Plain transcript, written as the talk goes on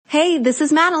Hey, this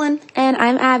is Madeline. And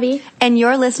I'm Abby. And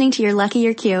you're listening to You're Lucky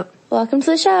You're Cute. Welcome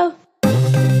to the show.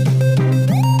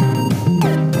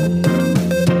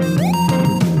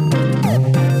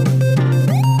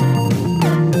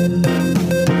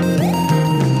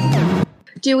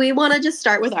 Do we want to just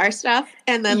start with our stuff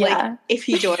and then, if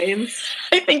he joins?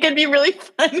 I think it'd be really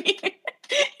funny.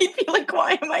 He'd be like,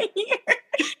 why am I here?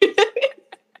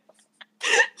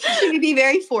 Should we be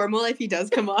very formal if he does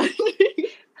come on?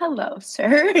 Hello,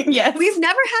 sir. Yes. We've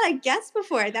never had a guest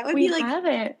before. That would be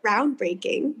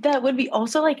groundbreaking. That would be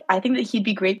also I think that he'd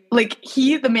be great.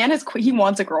 The man he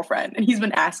wants a girlfriend, and he's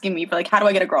been asking me for how do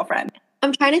I get a girlfriend?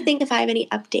 I'm trying to think if I have any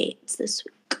updates this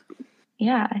week.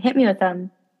 Yeah, hit me with them.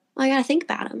 Well, I gotta think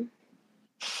about them.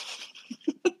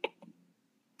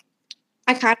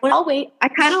 I'll wait. I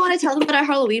kind of want to tell them about our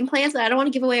Halloween plans, but I don't want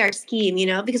to give away our scheme,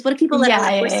 because what if people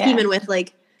we're scheming with,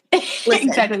 listen.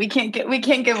 Exactly. We can't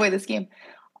give away the scheme.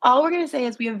 All we're gonna say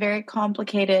is we have very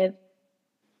complicated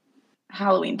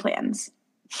Halloween plans.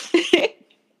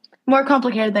 More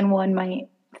complicated than one might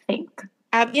think.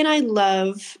 Abby and I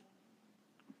love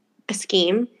a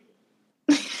scheme.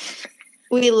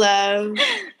 We love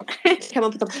to come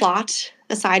up with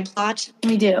a side plot.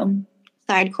 We do.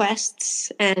 Side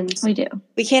quests. And we do.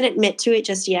 We can't admit to it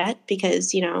just yet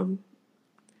because,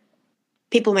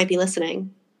 people might be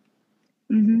listening.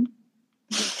 Mm-hmm.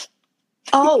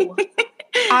 Oh,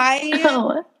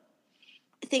 I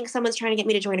think someone's trying to get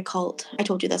me to join a cult. I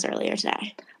told you this earlier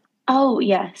today. Oh,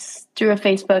 yes. Through a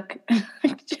Facebook.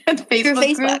 Through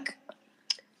Facebook. Group.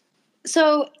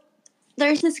 So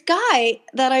there's this guy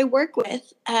that I work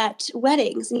with at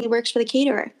weddings, and he works for the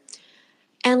caterer.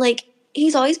 And,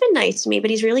 he's always been nice to me, but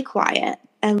he's really quiet.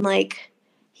 And,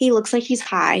 he looks like he's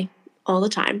high all the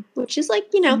time, which is,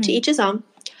 mm-hmm. to each his own.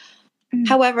 Mm-hmm.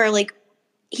 However,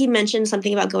 he mentioned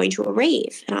something about going to a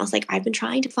rave. And I was like, I've been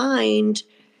trying to find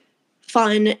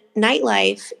fun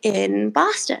nightlife in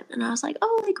Boston. And I was like,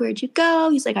 where'd you go?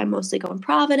 He's like, I mostly go in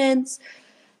Providence.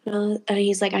 And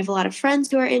he's like, I have a lot of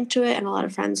friends who are into it and a lot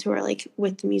of friends who are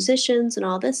with the musicians and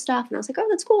all this stuff. And I was like, oh,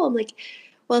 that's cool. I'm like,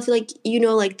 well, if the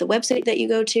website that you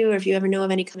go to, or if you ever know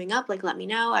of any coming up, let me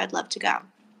know. I'd love to go.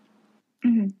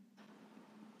 Mm-hmm.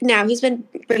 Now he's been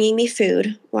bringing me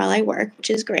food while I work,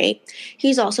 which is great.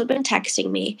 He's also been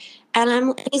texting me,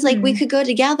 and he's like, we could go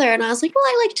together. And I was like, well,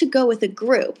 I like to go with a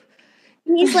group.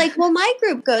 And he's like, well, my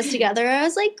group goes together. I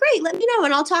was like, great, let me know,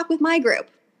 and I'll talk with my group.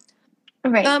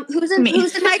 Right. Who's in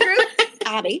my group?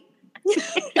 Abby.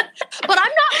 But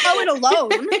I'm not going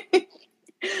alone.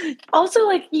 Also,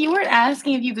 you weren't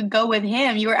asking if you could go with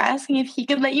him. You were asking if he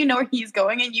could let you know where he's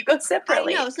going, and you go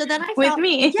separately. I know. So then with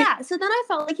me. Yeah. So then I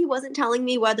felt like he wasn't telling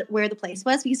me where the place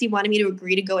was because he wanted me to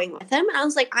agree to going with him. And I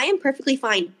was like, I am perfectly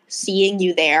fine seeing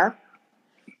you there.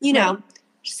 Right.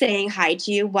 Saying hi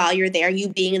to you while you're there, you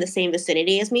being in the same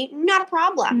vicinity as me, not a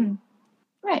problem.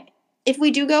 Mm-hmm. Right. If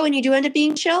we do go and you do end up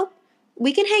being chill,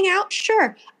 we can hang out,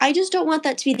 sure. I just don't want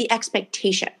that to be the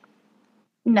expectation.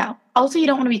 No. Also, you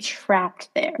don't want to be trapped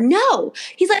there. No.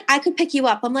 He's like, I could pick you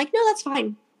up. I'm like, no, that's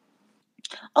fine.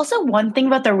 Also, one thing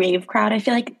about the rave crowd, I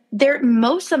feel like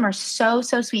most of them are so,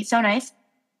 so sweet, so nice,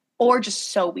 or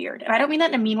just so weird. And I don't mean that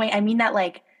in a mean way. I mean that,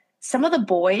 some of the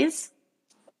boys,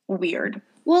 weird.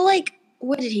 Well,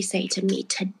 what did he say to me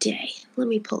today? Let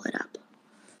me pull it up.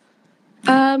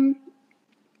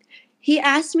 He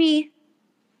asked me,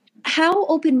 how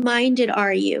open-minded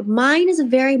are you? Mine is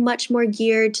very much more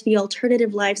geared to the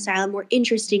alternative lifestyle and more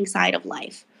interesting side of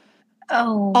life.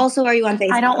 Oh. Also, are you on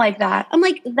Facebook? I don't like that. I'm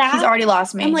like, that. He's already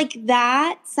lost me. I'm like,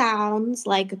 that sounds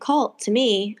like a cult to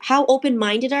me. How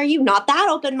open-minded are you? Not that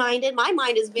open-minded. My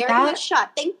mind is very much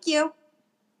shut. Thank you.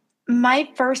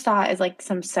 My first thought is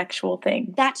some sexual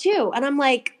thing. That too. And I'm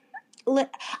like,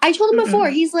 I told him before,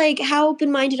 he's like, how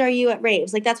open-minded are you at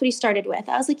raves? That's what he started with.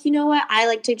 I was like, you know what? I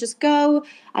like to just go.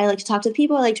 I like to talk to the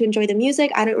people. I like to enjoy the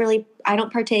music. I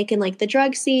don't partake in the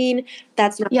drug scene.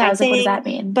 That's not my thing. What does that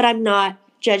mean? But I'm not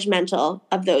judgmental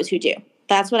of those who do.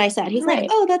 That's what I said. He's like,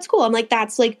 oh, that's cool. I'm like,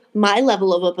 that's my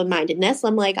level of open-mindedness.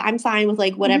 I'm like, I'm fine with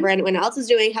whatever anyone else is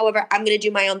doing. However, I'm going to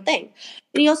do my own thing.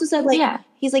 And he also said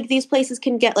he's like, these places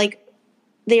can get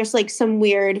there's some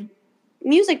weird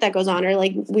music that goes on or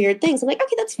weird things. I'm like,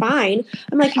 okay, that's fine.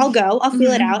 I'm like, I'll go. I'll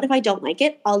feel it out. If I don't like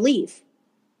it, I'll leave.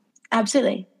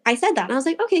 Absolutely. I said that. And I was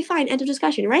like, okay, fine. End of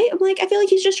discussion, right? I'm like, I feel like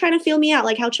he's just trying to feel me out.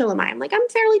 How chill am I? I'm like, I'm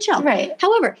fairly chill. Right.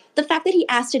 However, the fact that he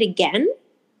asked it again.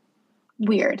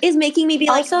 Weird. Is making me be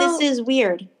also, this is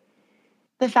weird.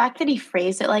 The fact that he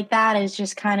phrased it like that is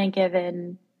just kind of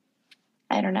given,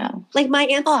 I don't know. My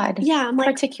answer. Odd. Yeah. I'm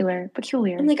peculiar.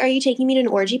 I'm like, are you taking me to an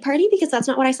orgy party? Because that's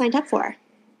not what I signed up for.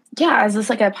 Yeah, is this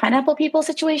like a pineapple people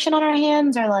situation on our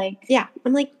hands or like? Yeah.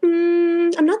 I'm like,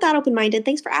 I'm not that open-minded.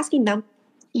 Thanks for asking them.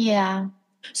 Yeah.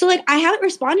 So like I haven't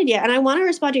responded yet, and I want to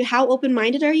respond to you. How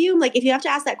open-minded are you? I'm like, if you have to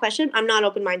ask that question, I'm not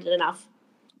open-minded enough.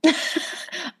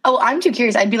 Oh, I'm too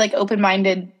curious. I'd be like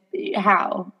open-minded.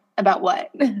 How? About what?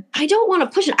 I don't want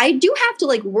to push it. I do have to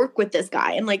like work with this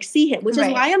guy and like see him, which is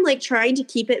Right. why I'm like trying to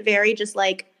keep it very just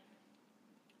like,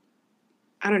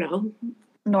 I don't know,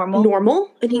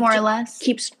 normal. And he more or less.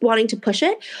 keeps wanting to push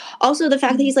it. Also, the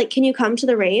fact that he's like, can you come to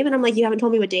the rave? And I'm like, you haven't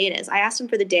told me what day it is. I asked him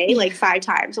for the day like 5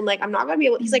 times. I'm like, I'm not going to be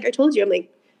able. He's like, I told you. I'm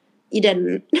like, you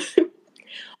didn't.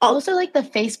 Also, like the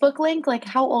Facebook link, like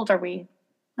how old are we?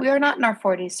 We are not in our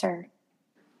 40s, sir.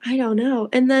 I don't know.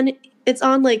 And then it's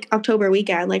on like October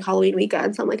weekend, like Halloween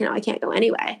weekend. So I'm like, no, I can't go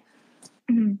anyway.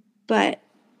 Mhm. But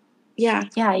yeah.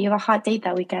 Yeah, you have a hot date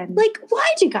that weekend. Like,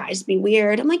 why'd you guys be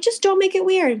weird? I'm like, just don't make it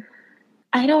weird.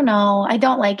 I don't know. I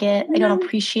don't like it. I don't No.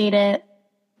 appreciate it.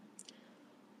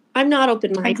 I'm not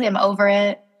open-minded. Frankly, I'm over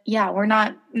it. Yeah, we're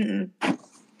not.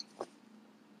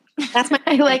 That's my.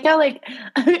 I like how, like,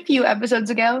 a few episodes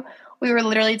ago, we were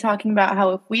literally talking about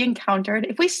how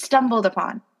if we stumbled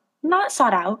upon, not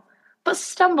sought out, but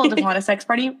stumbled upon a sex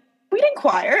party, we'd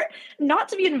inquire, not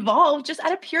to be involved, just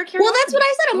out of pure curiosity. Well, that's what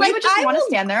I said. I'm we like, would just I want to will.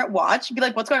 stand there, watch, be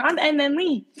like, what's going on, and then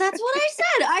leave. That's what I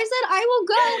said. I said I will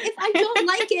go. If I don't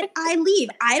like it, I leave.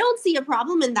 I don't see a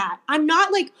problem in that. I'm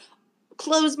not like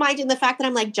closed-minded in the fact that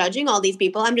I'm like judging all these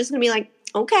people. I'm just gonna be like,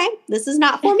 okay, this is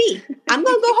not for me. I'm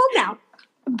gonna go home now.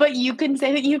 But you can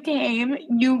say that you came,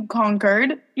 you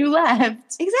conquered, you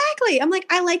left. Exactly. I'm like,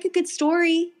 I like a good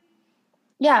story.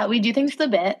 Yeah, we do things for the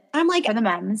bit, I'm like, for the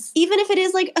memes. even if it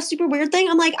is like a super weird thing,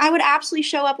 I'm like, I would absolutely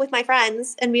show up with my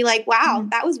friends and be like, wow,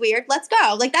 that was weird. Let's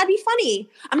go. Like, that'd be funny.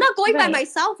 I'm not going by Right.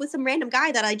 myself with some random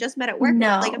guy that I just met at work.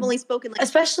 No. With. Like, I've only spoken like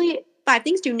Especially 5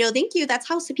 things to. No, thank you. That's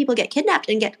how some people get kidnapped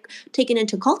and get taken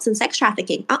into cults and sex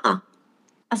trafficking.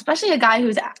 especially a guy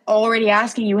who's already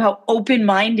asking you how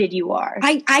open-minded you are.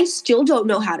 I still don't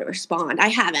know how to respond. I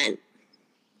haven't.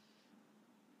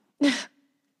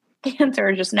 The answer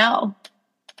is just no.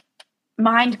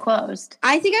 Mind closed.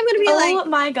 I think I'm going to be Oh like,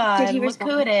 my God, did he look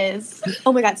respond? who it is.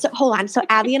 oh my God. So hold on. So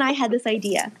Abby and I had this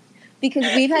idea because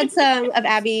we've had some of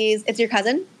Abby's, it's your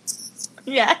cousin?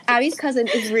 Yeah. Abby's cousin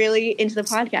is really into the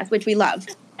podcast, which we love.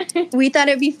 We thought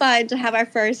it'd be fun to have our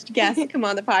first guest come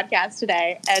on the podcast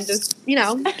today and just,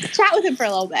 chat with him for a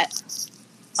little bit.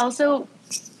 Also,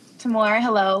 Tamora,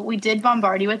 hello. We did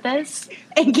bombard you with this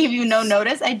and gave you no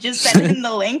notice. I just sent him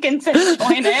the link and said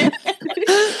join it.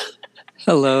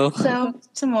 Hello. So,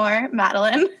 Tamora,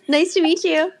 Madeline. Nice to meet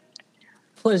you.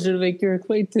 Pleasure to make your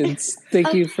acquaintance.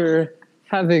 Thank you for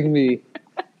having me.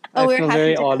 Oh, I we're feel happy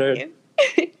very to have honored.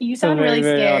 you. You sound very, really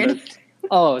very scared. honored.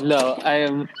 Oh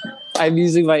no, I'm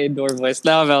using my indoor voice.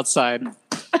 Now I'm outside.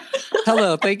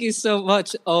 Hello, thank you so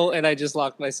much. Oh, and I just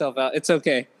locked myself out. It's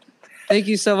okay. Thank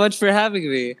you so much for having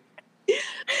me.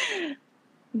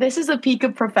 This is a peak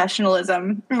of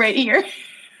professionalism right here.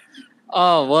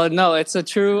 Oh, well, no, it's a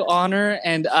true honor.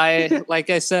 And like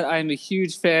I said, I'm a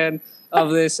huge fan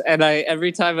of this. And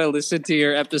every time I listen to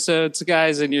your episodes,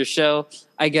 guys, and your show,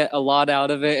 I get a lot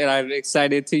out of it. And I'm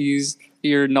excited to use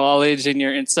your knowledge and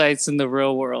your insights in the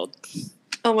real world.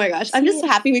 Oh my gosh. I'm just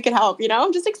happy we could help,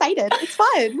 I'm just excited. It's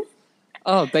fun.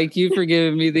 Oh, thank you for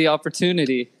giving me the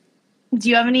opportunity. Do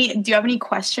you have any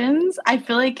questions? I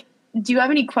feel like, do you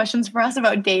have any questions for us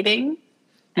about dating?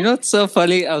 You know what's so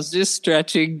funny? I was just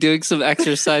stretching, doing some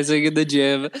exercising in the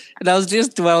gym, and I was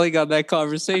just dwelling on that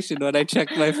conversation when I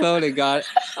checked my phone and got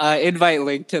invite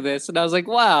link to this. And I was like,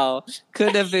 wow,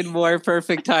 couldn't have been more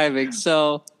perfect timing.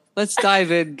 So let's dive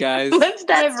in, guys. Let's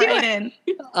dive Let's do right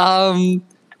in.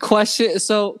 Question.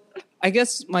 So I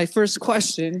guess my first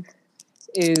question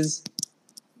is,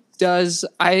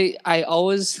 I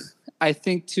always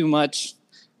think too much,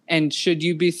 and should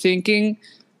you be thinking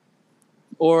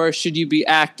or should you be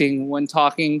acting when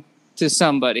talking to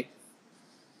somebody?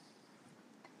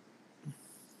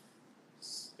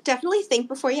 Definitely think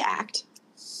before you act.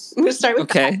 I'm going to start with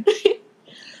Okay. that.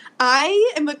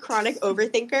 I am a chronic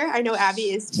overthinker. I know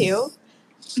Abby is too.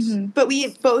 Mm-hmm. But we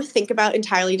both think about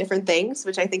entirely different things,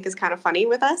 which I think is kind of funny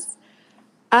with us.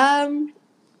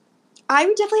 I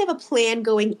would definitely have a plan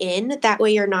going in. That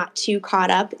way you're not too caught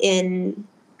up in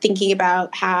thinking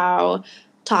about how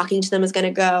talking to them is going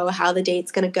to go, how the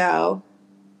date's going to go.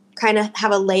 Kind of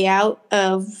have a layout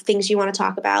of things you want to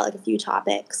talk about, like a few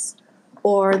topics,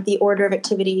 or the order of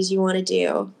activities you want to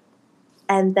do.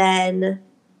 And then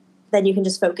you can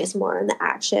just focus more on the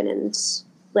action and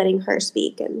letting her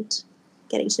speak and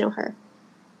getting to know her.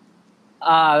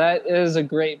 That is a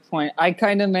great point. I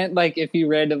kind of meant like if you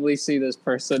randomly see this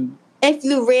person If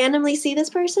you randomly see this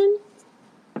person,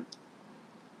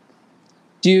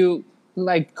 Do you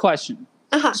like question?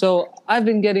 uh-huh. So I've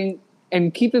been getting,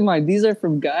 and keep in mind these are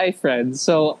from guy friends.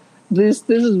 So this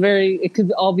is very, it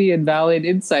could all be invalid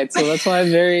insight. So that's why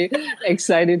I'm very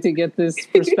excited to get this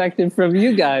perspective from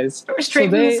you guys. Straight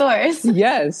from the source.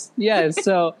 Yes.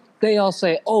 So they all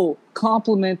say, "Oh,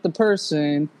 compliment the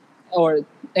person," or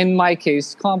in my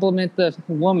case, compliment the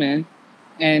woman,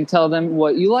 and tell them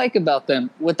what you like about them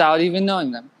without even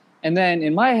knowing them. And then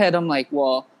in my head, I'm like,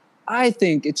 well, I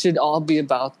think it should all be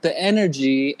about the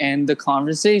energy and the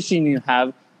conversation you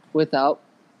have without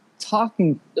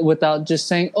without just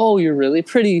saying, oh, you're really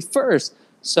pretty first.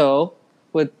 So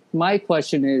what my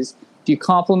question is, do you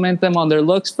compliment them on their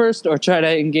looks first or try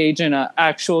to engage in an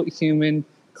actual human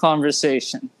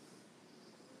conversation?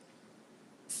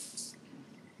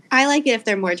 I like it if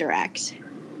they're more direct.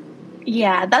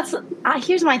 Yeah, that's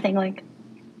here's my thing. Like,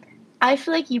 I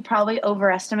feel like you probably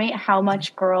overestimate how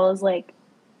much girls like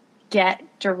get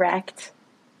directness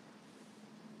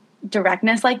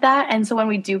like that, and so when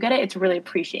we do get it, it's really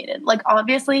appreciated. Like,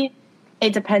 obviously,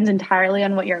 it depends entirely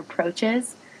on what your approach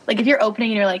is. Like, if you're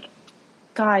opening and you're like,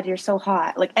 "God, you're so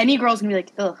hot," like any girl's gonna be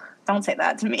like, "Ugh, don't say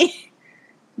that to me."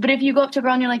 But if you go up to a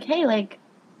girl and you're like, "Hey, like,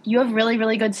 you have really,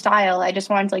 really good style. I just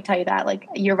wanted to like tell you that, like,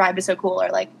 your vibe is so cool," or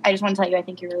like, "I just want to tell you I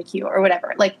think you're really cute," or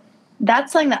whatever. Like,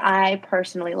 that's something that I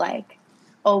personally like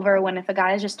over when if a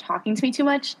guy is just talking to me too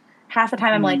much. Half the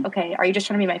time I'm like, okay, are you just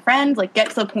trying to be my friend? Like, get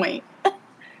to the point.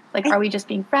 Like, are we just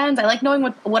being friends? I like knowing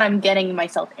what I'm getting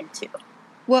myself into.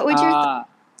 What would your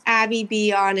Abby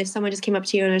be on if someone just came up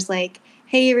to you and was like,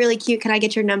 "Hey, you're really cute. Can I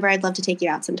get your number? I'd love to take you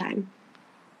out sometime."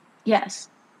 Yes,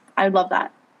 I would love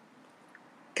that.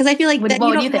 Because I feel like what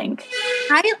do you think?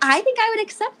 I think I would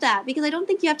accept that because I don't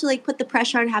think you have to like put the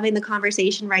pressure on having the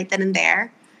conversation right then and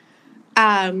there.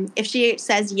 If she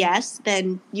says yes,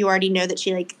 then you already know that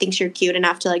she like thinks you're cute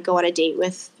enough to like go on a date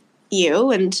with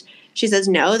you, and she says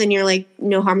no, then you're like,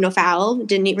 no harm, no foul.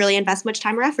 Didn't really invest much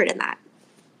time or effort in that.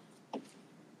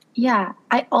 Yeah,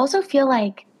 I also feel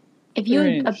like if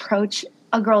you approach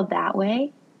a girl that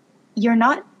way, you're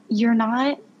not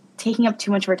taking up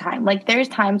too much of her time. Like, there's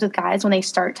times with guys when they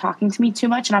start talking to me too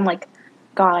much, and I'm like,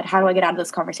 God, how do I get out of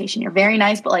this conversation? You're very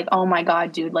nice, but like, oh my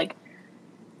God, dude, like,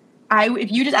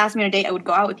 if you just asked me on a date, I would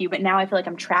go out with you, but now I feel like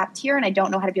I'm trapped here and I don't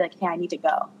know how to be like, hey, I need to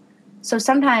go. So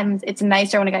sometimes it's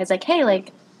nicer when a guy's like, hey,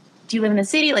 like, do you live in the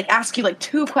city? Like, ask you like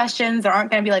 2 questions that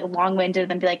aren't going to be like long-winded,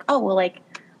 and be like, oh, well, like,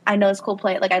 I know this cool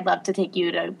place. Like, I'd love to take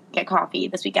you to get coffee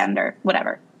this weekend or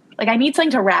whatever. Like, I need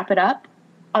something to wrap it up.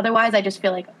 Otherwise, I just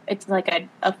feel like it's like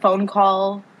a phone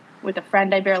call with a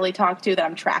friend I barely talk to that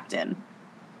I'm trapped in.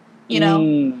 You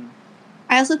know?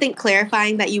 I also think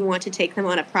clarifying that you want to take them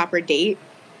on a proper date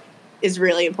is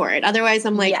really important. Otherwise,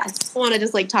 I'm like, yes. I want to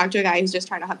just like talk to a guy who's just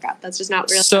trying to hook up. That's just not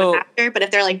really what I'm after. But if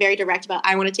they're like very direct about,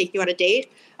 I want to take you on a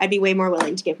date, I'd be way more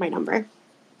willing to give my number.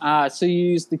 So you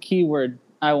use the keyword,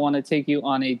 I want to take you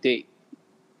on a date.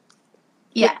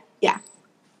 Yeah. Yeah.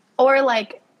 Or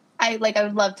like, I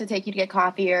would love to take you to get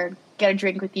coffee or get a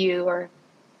drink with you, or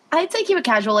I'd say keep it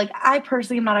casual. Like, I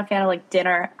personally am not a fan of like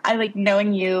dinner. I like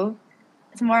knowing you.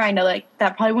 It's more I know like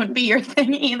that probably wouldn't be your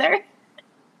thing either.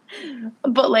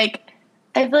 But like,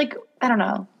 I feel like, I don't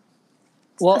know.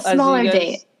 Well, a smaller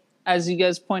date. As you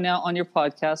guys point out on your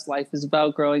podcast, life is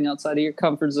about growing outside of your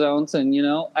comfort zones. And, you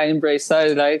know, I embrace that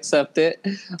and I accept it.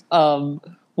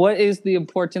 What is the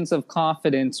importance of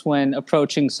confidence when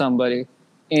approaching somebody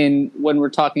when we're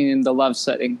talking in the love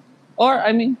setting? Or,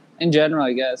 I mean, in general,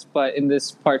 I guess, but in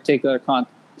this particular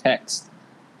context.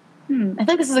 I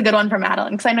think this is a good one for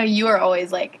Madeline, because I know you are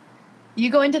always like, you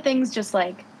go into things just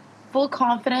like full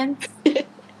confidence.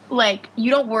 Like,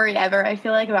 you don't worry ever, I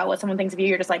feel like, about what someone thinks of you.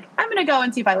 You're just like, I'm going to go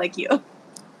and see if I like you.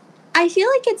 I feel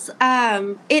like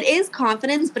it is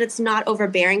confidence, but it's not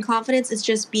overbearing confidence. It's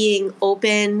just being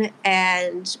open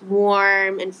and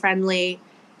warm and friendly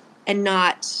and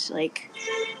not like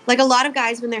a lot of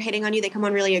guys when they're hitting on you, they come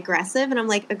on really aggressive. And I'm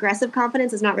like, aggressive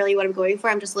confidence is not really what I'm going for.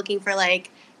 I'm just looking for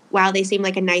like, wow, they seem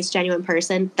like a nice, genuine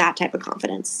person. That type of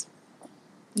confidence.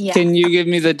 Yeah. Can you give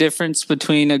me the difference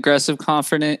between aggressive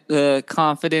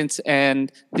confidence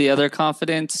and the other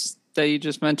confidence that you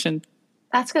just mentioned?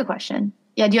 That's a good question.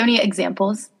 Yeah, do you have any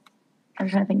examples? I'm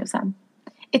trying to think of some.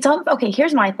 It's all okay.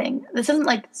 Here's my thing. This isn't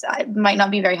like, it might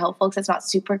not be very helpful because it's not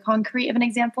super concrete of an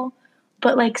example.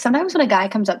 But like, sometimes when a guy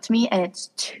comes up to me and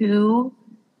it's too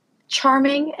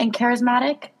charming and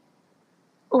charismatic,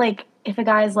 like if a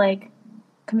guy's like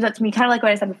comes up to me, kind of like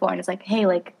what I said before, and it's like, hey,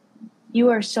 like, you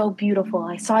are so beautiful.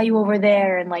 I saw you over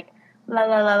there, and like, la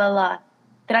la la la la.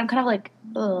 Then I'm kind of like,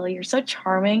 oh, you're so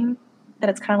charming. that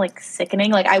it's kind of like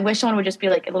sickening. Like I wish someone would just be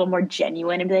like a little more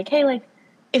genuine and be like, hey, like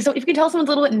if you can tell someone's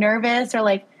a little bit nervous or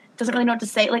like doesn't really know what to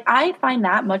say, like I find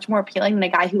that much more appealing than a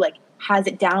guy who like has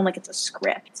it down like it's a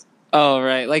script. Oh,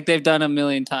 right. Like they've done a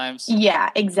million times. Yeah,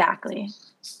 exactly.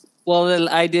 Well, then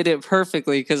I did it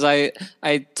perfectly because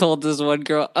I told this one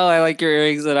girl, oh, I like your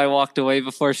earrings, and I walked away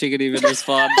before she could even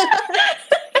respond.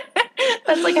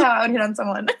 That's like how I would hit on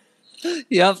someone.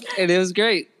 Yep, and it was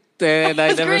great. And I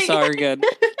That's never great. saw her again.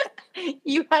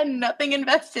 You had nothing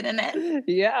invested in it.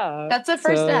 Yeah. That's the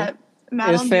first step.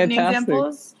 Madeline, do you have any fantastic.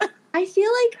 examples? I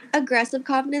feel like aggressive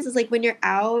confidence is like when you're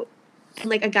out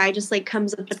and like a guy just like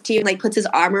comes up to you and like puts his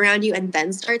arm around you and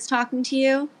then starts talking to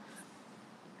you.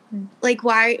 Like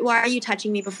why are you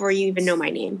touching me before you even know my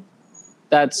name?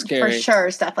 That's scary. For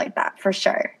sure, stuff like that. For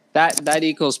sure. That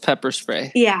equals pepper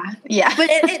spray. Yeah. Yeah. But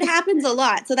it happens a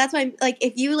lot. So that's why like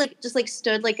if you like just like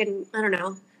stood like an I don't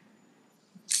know.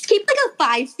 Keep like a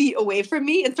 5 feet away from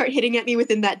me and start hitting at me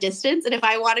within that distance. And if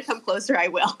I want to come closer, I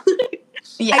will.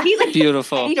 Yeah. I need like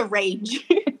Beautiful. I need a range.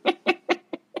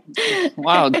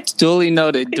 Wow, duly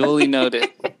noted. Duly noted.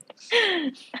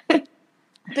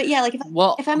 But yeah, like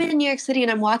if I'm in New York City and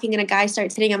I'm walking and a guy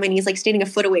starts sitting on my knees, like standing a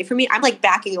foot away from me, I'm like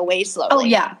backing away slowly. Oh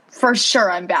yeah, for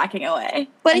sure. I'm backing away.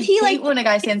 But I if he hate like when a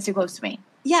guy stands too close to me.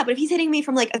 Yeah, but if he's hitting me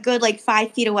from like a good like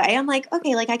 5 feet away, I'm like,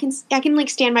 okay, like I can like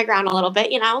stand my ground a little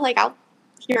bit, you know, like I'll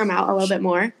hear him out a little bit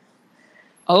more.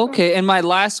 Okay, and my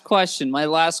last question,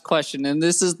 and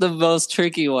this is the most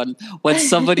tricky one. When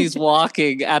somebody's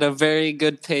walking at a very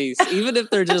good pace, even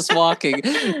if they're just walking,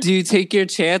 do you take your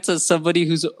chance at somebody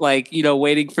who's like, you know,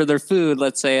 waiting for their food,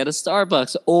 let's say at a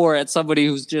Starbucks, or at somebody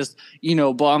who's just, you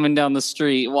know, bombing down the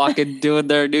street, walking, doing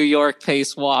their New York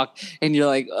pace walk, and you're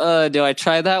like, do I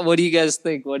try that? What do you guys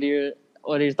think? What are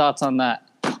your thoughts on that?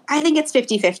 I think it's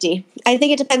 50-50. I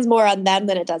think it depends more on them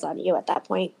than it does on you at that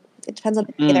point. It depends on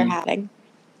the day they're having.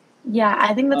 Yeah,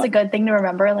 I think that's a good thing to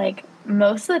remember. Like,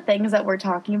 most of the things that we're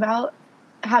talking about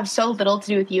have so little to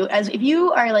do with you. As if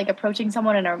you are, like, approaching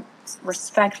someone in a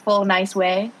respectful, nice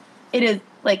way, it is,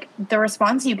 like, the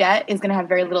response you get is going to have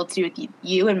very little to do with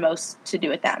you and most to do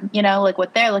with them. You know, like,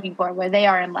 what they're looking for, where they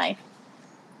are in life,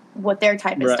 what their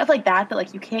type is. Right. Stuff like that,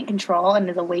 like, you can't control and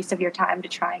is a waste of your time to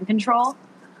try and control.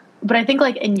 But I think,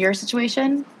 like, in your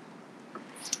situation,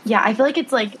 yeah, I feel like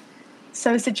it's, like,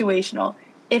 so situational.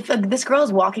 If this girl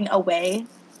is walking away,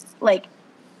 like,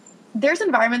 there's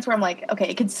environments where I'm like, okay,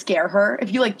 it could scare her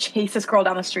if you, like, chase this girl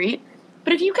down the street.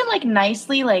 But if you can, like,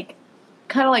 nicely, like,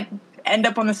 kind of, like, end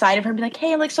up on the side of her and be like,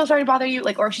 hey, I'm, like, so sorry to bother you.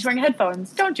 Like, or if she's wearing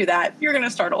headphones, don't do that. You're going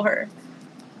to startle her.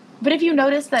 But if you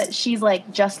notice that she's, like,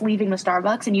 just leaving the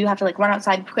Starbucks and you have to, like, run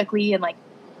outside quickly and, like,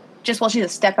 just while she's a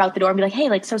step out the door and be like, hey,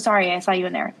 like, so sorry, I saw you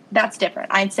in there. That's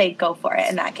different. I'd say go for it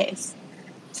in that case.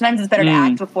 Sometimes it's better to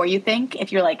act before you think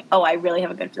if you're like, oh, I really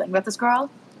have a good feeling about this girl.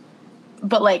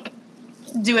 But, like,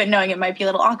 do it knowing it might be a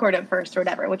little awkward at first or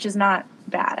whatever, which is not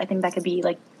bad. I think that could be,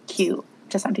 like, cute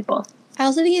to some people. I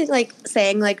also think like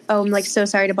saying like, oh, I'm like so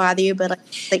sorry to bother you, but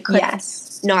like could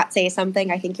Yes. not say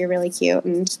something. I think you're really cute,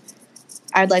 and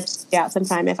I'd like to see out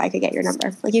sometime if I could get your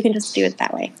number. Like you can just do it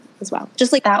that way as well.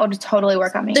 Just like That would totally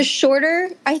work on me. the shorter,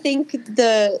 I think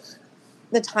the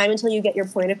time until you get your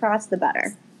point across, the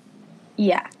better.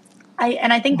 Yeah.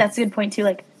 I think that's a good point too.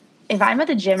 Like, if I'm at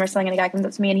the gym or something and a guy comes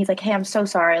up to me and he's like, hey, I'm so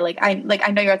sorry. Like, I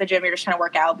know you're at the gym, you're just trying to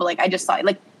work out, but like, I just saw it.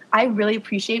 Like, I really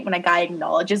appreciate when a guy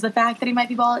acknowledges the fact that he might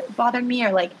be bothering me,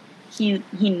 or like he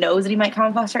knows that he might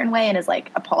come off a certain way and is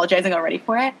like apologizing already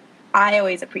for it. I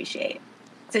always appreciate.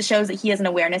 So it shows that he has an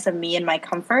awareness of me and my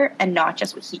comfort and not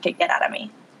just what he could get out of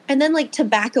me. And then like to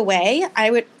back away,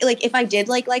 I would like if I did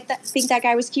like that, think that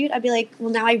guy was cute, I'd be like, well,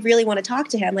 now I really want to talk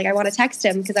to him. Like I want to text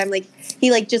him because I'm like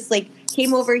he like just like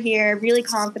came over here really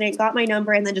confident, got my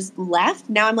number, and then just left.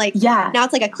 Now I'm like, Yeah. now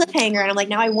it's like a cliffhanger, and I'm like,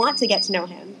 now I want to get to know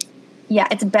him. Yeah,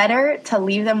 it's better to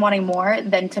leave them wanting more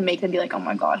than to make them be like, oh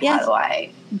my God, Yes. how do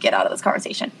I get out of this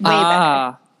conversation? Way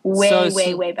better.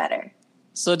 Way better.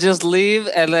 So just leave,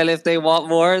 and then if they want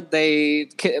more, they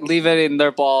leave it in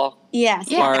their ball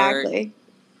Yes, Yeah. exactly.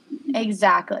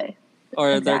 Exactly. or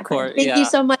their Exactly. court. Thank Yeah. you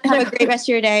so much. Have a great rest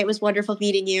of your day. It was wonderful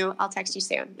meeting you. I'll text you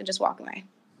soon and just walk away.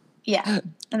 Yeah.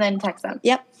 And then text them.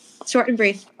 Yep. Short and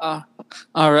brief.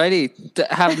 Alrighty.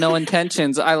 Have no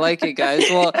intentions. I like it, guys.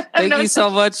 Well, thank you so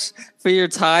much for your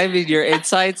time and your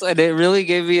insights. And it really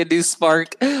gave me a new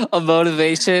spark of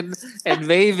motivation. And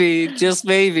maybe, just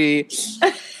maybe,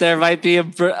 there might be a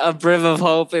brim of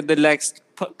hope in the next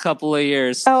couple of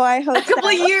years. Oh, I hope A couple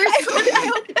of years.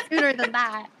 I hope it's sooner than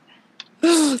that.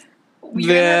 You're going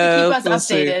to have to keep us we'll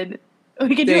see. updated.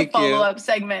 We can do Thank a you. follow-up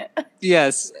segment.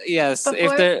 Yes. If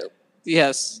Before- there,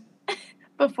 yes.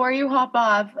 Before you hop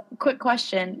off, quick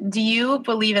question. Do you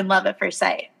believe in love at first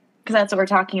sight? Because that's what we're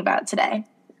talking about today.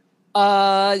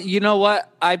 You know what?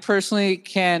 I personally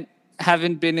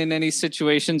haven't been in any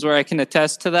situations where I can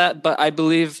attest to that, but I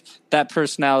believe that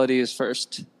personality is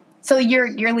first. So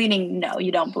you're leaning no,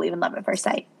 you don't believe in love at first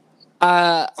sight.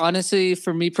 Honestly,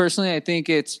 for me personally, I think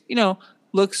it's,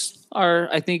 looks are,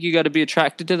 I think you got to be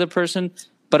attracted to the person,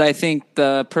 but I think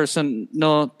the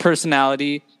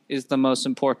personality is the most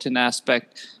important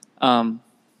aspect. So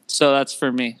that's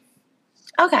for me.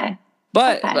 Okay.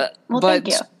 But Okay. Well, but thank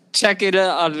you. check it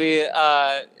out on me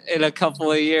in a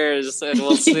couple of years, and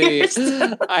we'll see.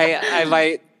 I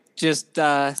might just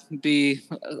be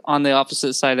on the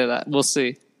opposite side of that. We'll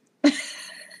see.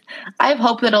 I have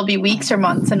hope that it'll be weeks or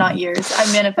months and not years.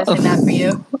 I'm manifesting that for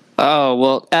you. Oh,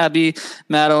 well, Abby,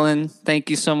 Madeline, thank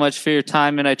you so much for your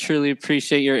time, and I truly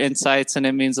appreciate your insights, and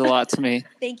it means a lot to me.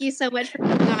 Thank you so much for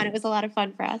coming on. It was a lot of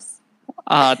fun for us.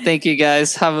 Thank you,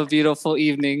 guys. Have a beautiful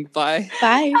evening. Bye.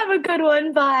 Bye. Have a good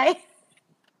one. Bye.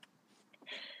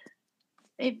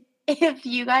 If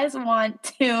you guys want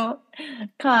to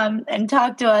come and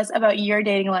talk to us about your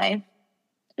dating life,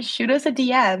 shoot us a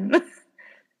DM.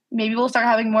 Maybe we'll start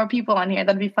having more people on here.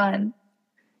 That'd be fun.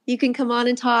 You can come on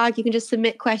and talk. You can just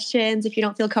submit questions if you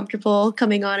don't feel comfortable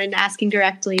coming on and asking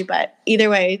directly. But either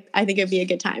way, I think it'd be a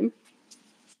good time.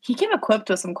 He came equipped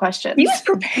with some questions. He was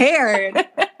prepared.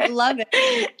 I love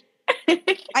it.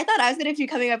 I thought I was going to be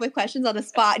coming up with questions on the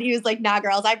spot. And he was like, nah,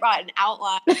 girls, I brought an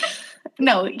outline.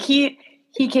 No, he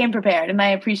came prepared, and I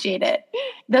appreciate it.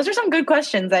 Those are some good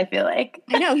questions, I feel like.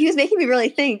 I know. He was making me really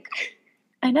think.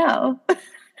 I know.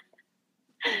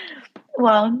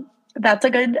 Well, that's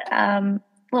a good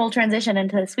little transition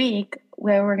into this week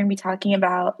where we're going to be talking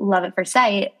about love at first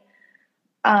sight.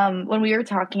 When we were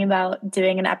talking about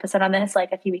doing an episode on this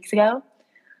like a few weeks ago,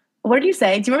 what did you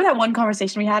say? Do you remember that one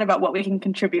conversation we had about what we can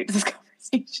contribute to this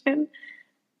conversation?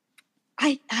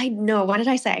 I know. What did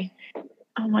I say?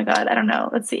 Oh my God, I don't know.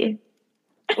 Let's see.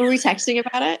 Were we texting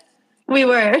about it? We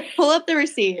were. Pull up the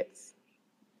receipts.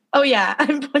 Oh yeah,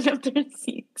 I'm pulling up the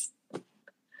receipts.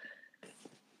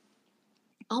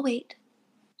 I'll wait.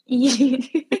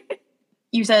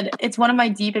 You said, it's one of my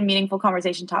deep and meaningful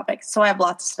conversation topics, so I have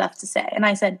lots of stuff to say. And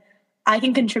I said, I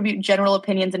can contribute general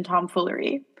opinions and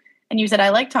tomfoolery. And you said, I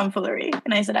like tomfoolery.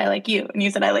 And I said, I like you. And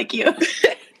you said, I like you.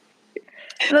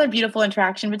 Another beautiful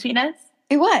interaction between us.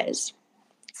 It was.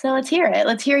 So let's hear it.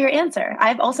 Let's hear your answer.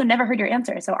 I've also never heard your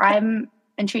answer, so I'm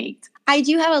intrigued. I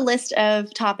do have a list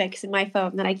of topics in my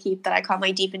phone that I keep that I call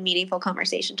my deep and meaningful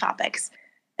conversation topics.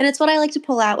 And it's what I like to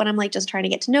pull out when I'm like just trying to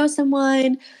get to know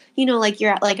someone, like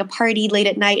you're at like a party late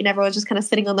at night and everyone's just kind of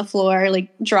sitting on the floor,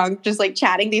 like drunk, just like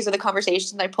chatting. These are the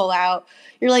conversations I pull out.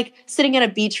 You're like sitting at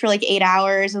a beach for like 8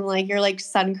 hours and like you're like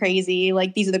sun crazy.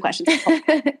 Like these are the questions.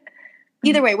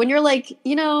 Either way, when you're like,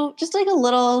 just like a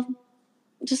little,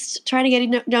 just trying to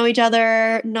get to know each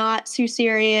other, not too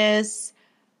serious,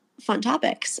 fun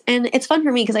topics. And it's fun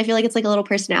for me because I feel like it's like a little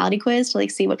personality quiz to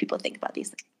like see what people think about these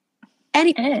things.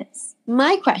 It is.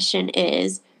 My question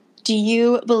is, do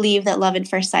you believe that love at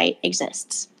first sight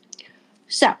exists?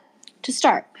 So, to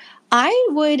start, I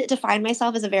would define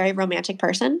myself as a very romantic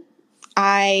person.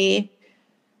 I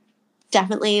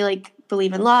definitely like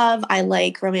believe in love. I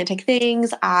like romantic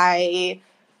things. I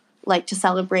like to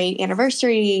celebrate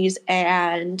anniversaries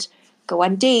and go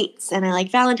on dates, and I like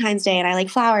Valentine's Day and I like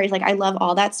flowers. Like I love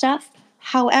all that stuff.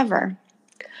 However,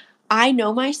 I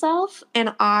know myself,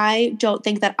 and I don't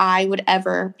think that I would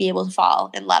ever be able to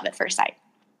fall in love at first sight.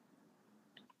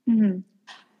 Mm-hmm.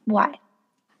 Why?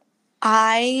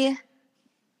 I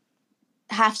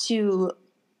have to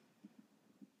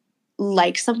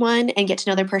like someone and get to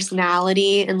know their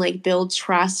personality and like build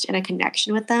trust and a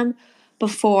connection with them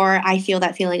before I feel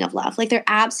that feeling of love. Like there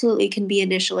absolutely can be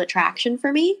initial attraction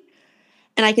for me,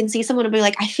 and I can see someone and be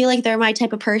like, I feel like they're my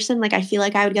type of person. Like I feel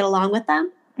like I would get along with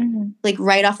them. Mm-hmm. Like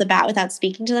right off the bat without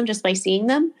speaking to them, just by seeing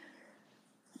them.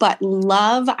 But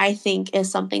love, I think, is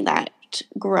something that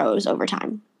grows over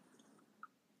time.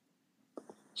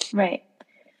 Right.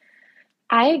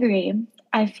 I agree.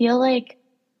 I feel like,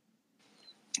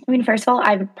 first of all,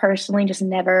 I've personally just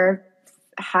never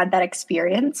had that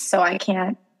experience, so I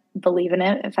can't believe in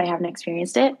it if I haven't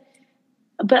experienced it.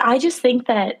 But I just think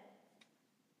that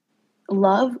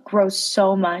love grows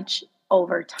so much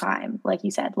over time, like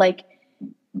you said. Like,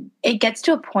 it gets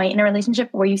to a point in a relationship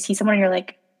where you see someone and you're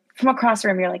like, from across the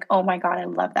room, you're like, oh my God, I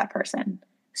love that person.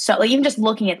 So like even just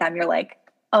looking at them, you're like,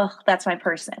 oh, that's my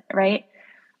person, right?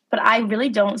 But I really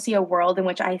don't see a world in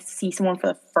which I see someone for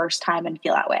the first time and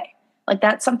feel that way. Like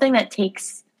that's something that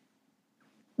takes,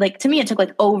 like to me, it took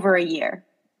like over a year,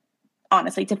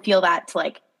 honestly, to feel that, to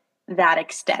like that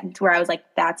extent where I was like,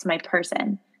 that's my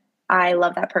person. I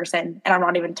love that person. And I'm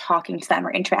not even talking to them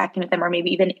or interacting with them or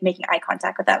maybe even making eye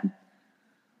contact with them.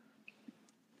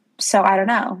 So I don't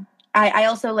know. I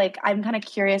also like, I'm kind of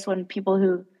curious when people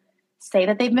who say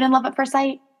that they've been in love at first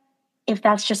sight, if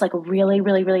that's just like really,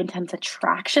 really, really intense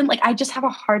attraction. Like I just have a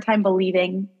hard time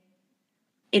believing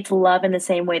it's love in the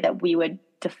same way that we would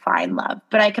define love.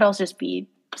 But I could also just be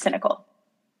cynical.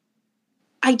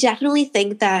 I definitely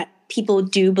think that people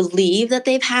do believe that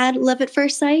they've had love at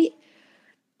first sight.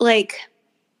 Like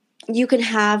you can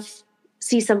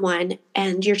see someone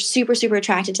and you're super, super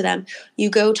attracted to them. You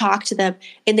go talk to them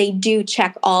and they do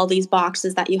check all these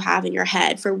boxes that you have in your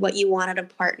head for what you want out of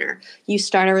a partner. You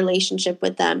start a relationship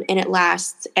with them and it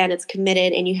lasts and it's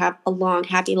committed and you have a long,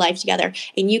 happy life together.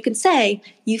 And you can say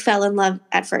you fell in love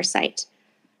at first sight.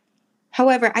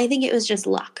 However, I think it was just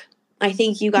luck. I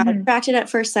think you got attracted at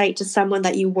first sight to someone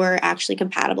that you were actually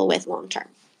compatible with long term.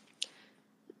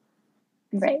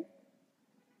 Right.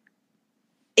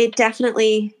 It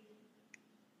definitely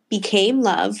became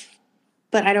love,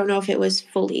 but I don't know if it was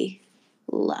fully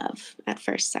love at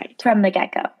first sight. From the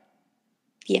get-go.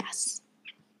 Yes.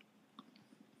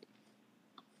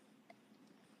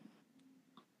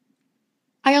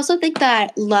 I also think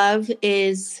that love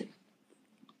is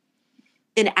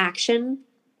an action,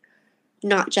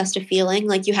 not just a feeling.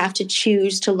 Like you have to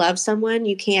choose to love someone.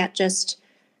 You can't just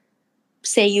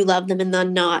say you love them and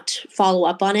then not follow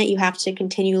up on it. You have to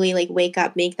continually like wake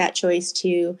up, make that choice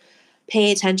to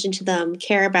pay attention to them,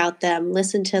 care about them,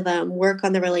 listen to them, work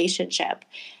on the relationship.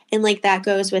 And like that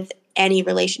goes with any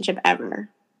relationship ever.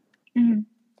 Mm-hmm.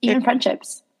 Even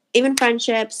friendships. Even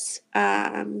friendships,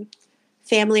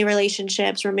 family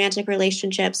relationships, romantic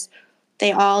relationships,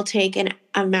 they all take an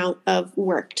amount of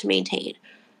work to maintain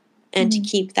and to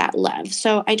keep that love.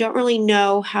 So I don't really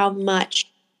know how much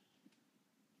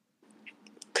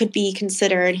could be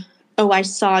considered, oh, I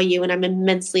saw you and I'm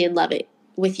immensely in love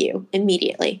with you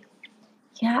immediately.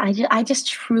 Yeah, I just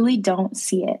truly don't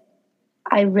see it.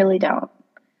 I really don't.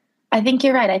 I think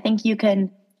you're right. I think you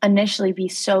can initially be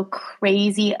so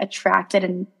crazy attracted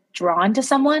and drawn to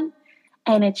someone,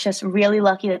 and it's just really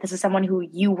lucky that this is someone who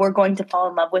you were going to fall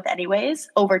in love with anyways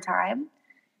over time.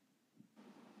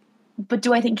 But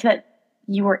do I think that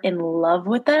you were in love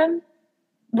with them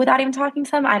without even talking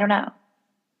to them? I don't know.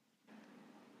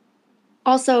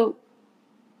 Also,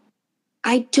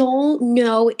 I don't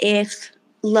know if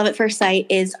love at first sight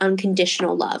is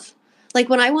unconditional love. Like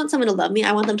when I want someone to love me,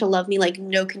 I want them to love me like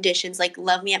no conditions, like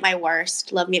love me at my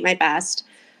worst, love me at my best,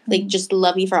 like just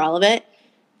love me for all of it.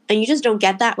 And you just don't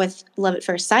get that with love at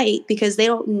first sight because they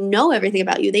don't know everything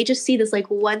about you. They just see this like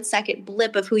 1 second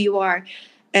blip of who you are.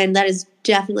 And that is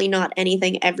definitely not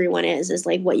anything everyone is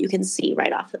like what you can see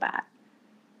right off the bat.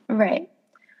 Right.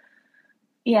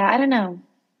 Yeah, I don't know.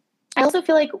 I also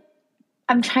feel like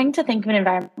I'm trying to think of an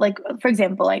environment, like, for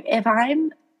example, like if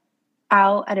I'm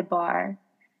out at a bar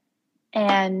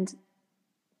and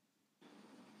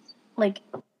like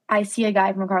I see a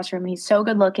guy from across the room, he's so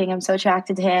good looking, I'm so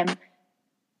attracted to him.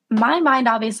 My mind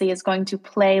obviously is going to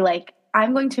play like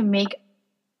I'm going to make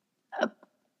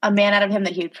a man out of him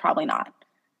that he would probably not.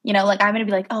 You know, like I'm going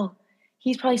to be like, oh,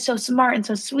 he's probably so smart and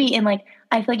so sweet. And like,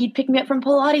 I feel like he'd pick me up from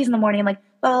Pilates in the morning and like,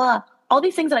 blah, blah, blah. All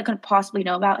these things that I couldn't possibly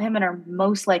know about him and are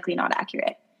most likely not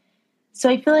accurate. So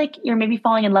I feel like you're maybe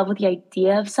falling in love with the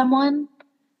idea of someone,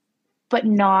 but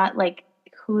not like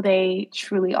who they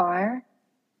truly are,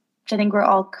 which I think we're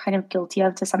all kind of guilty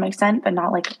of to some extent, but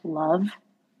not like love.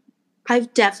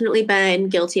 I've definitely been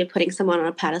guilty of putting someone on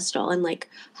a pedestal and like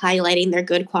highlighting their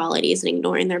good qualities and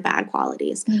ignoring their bad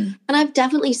qualities. And I've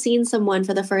definitely seen someone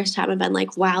for the first time and been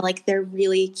like, wow, like they're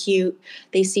really cute.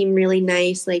 They seem really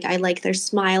nice. Like I like their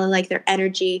smile. I like their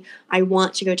energy. I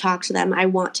want to go talk to them. I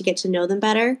want to get to know them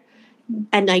better.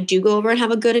 And I do go over and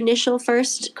have a good initial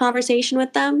first conversation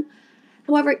with them.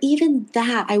 However, even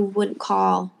that I wouldn't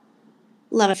call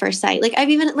love at first sight. Like I've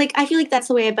even like I feel like that's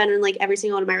the way I've been in like every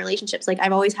single one of my relationships. Like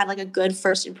I've always had like a good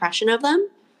first impression of them,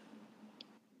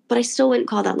 but I still wouldn't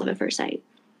call that love at first sight.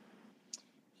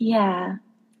 Yeah.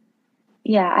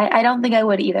 I don't think I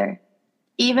would either.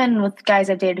 Even with guys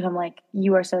I've dated who I'm like,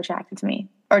 you are so attracted to me,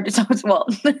 or just well,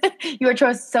 you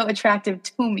are so attractive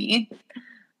to me.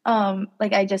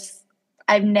 Like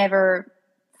I've never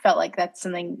felt like that's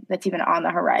something that's even on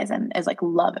the horizon is like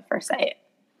love at first sight.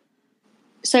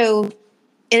 So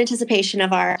in anticipation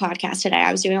of our podcast today, I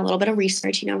was doing a little bit of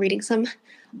research, reading some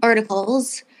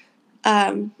articles.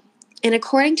 And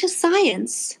according to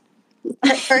science,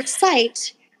 at first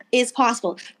sight is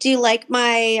possible. Do you like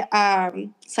my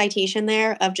citation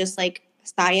there of just like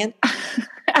science?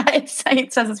 It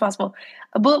says it's possible.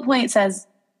 A bullet point says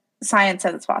Science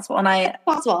says it's possible, and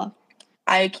Possible.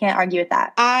 I can't argue with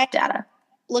that I data.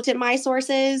 looked at my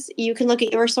sources. You can look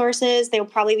at your sources. They will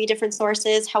probably be different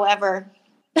sources. However,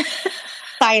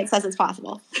 science says it's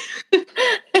possible.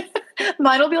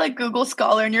 Mine will be like Google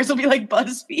Scholar, and yours will be like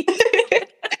BuzzFeed.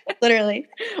 Literally.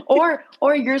 or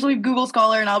yours will be Google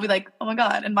Scholar, and I'll be like, oh my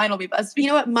god, and mine will be BuzzFeed. You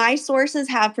know what? My sources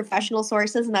have professional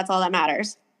sources, and that's all that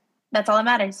matters. That's all that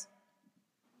matters.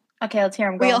 Okay, let's hear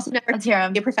them. We also never let's hear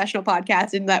them. a professional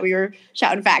podcast in that we were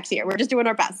shouting facts here. We're just doing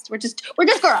our best. We're just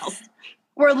girls.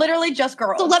 We're literally just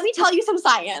girls. So let me tell you some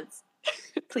science.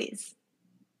 please.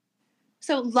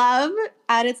 So love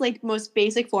at its like most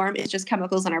basic form is just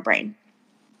chemicals in our brain.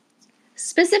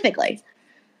 Specifically,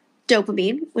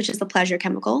 dopamine, which is the pleasure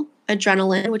chemical,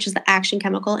 adrenaline, which is the action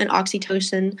chemical, and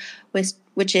oxytocin,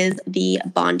 which is the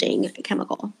bonding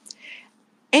chemical.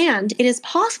 And it is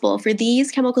possible for these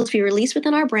chemicals to be released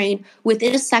within our brain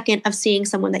within a second of seeing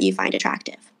someone that you find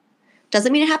attractive.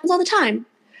 Doesn't mean it happens all the time,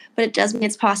 but it does mean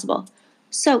it's possible.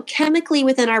 So chemically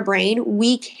within our brain,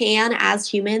 we can, as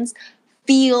humans,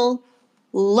 feel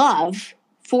love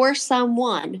for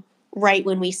someone right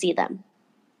when we see them.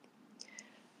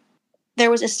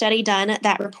 There was a study done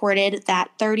that reported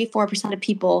that 34% of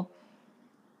people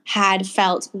had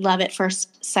felt love at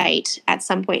first sight at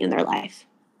some point in their life.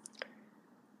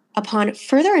 Upon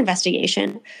further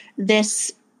investigation,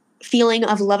 this feeling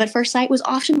of love at first sight was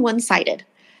often one-sided,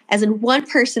 as in one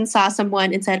person saw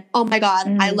someone and said, oh my God,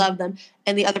 I love them,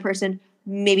 and the other person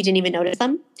maybe didn't even notice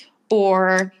them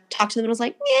or talked to them and was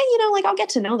like, yeah, like I'll get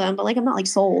to know them, but like I'm not like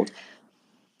sold.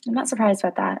 I'm not surprised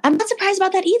about that. I'm not surprised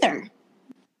about that either.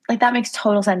 Like that makes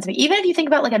total sense to me. Even if you think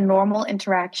about like a normal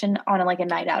interaction on a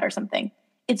night out or something,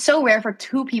 it's so rare for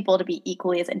two people to be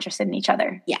equally as interested in each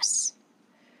other. Yes.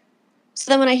 So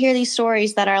then when I hear these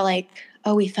stories that are like,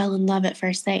 oh, we fell in love at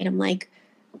first sight, I'm like,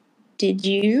 did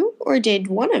you or did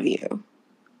one of you?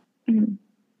 Mm-hmm.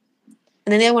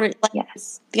 And then the other one,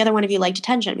 yes, the other one of you liked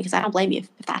attention, because I don't blame you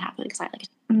if that happened, because I like it.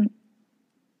 Mm-hmm.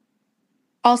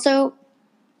 Also,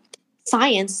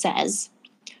 science says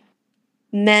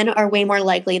men are way more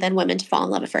likely than women to fall in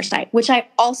love at first sight, which I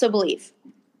also believe.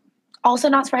 Also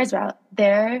not surprised about.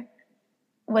 There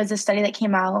was a study that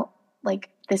came out like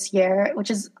this year,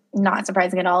 which is not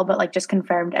surprising at all, but like just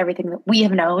confirmed everything that we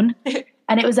have known.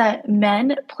 And it was that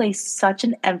men place such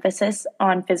an emphasis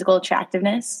on physical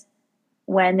attractiveness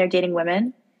when they're dating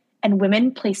women, and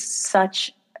women place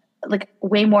such like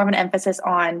way more of an emphasis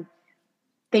on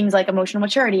things like emotional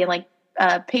maturity and like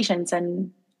patience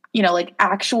and like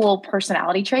actual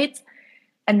personality traits.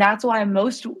 And that's why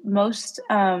most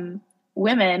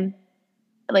women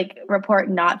like report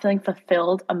not feeling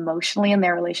fulfilled emotionally in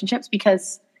their relationships,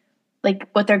 because like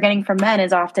what they're getting from men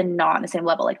is often not on the same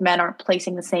level. Like men aren't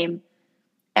placing the same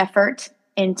effort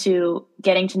into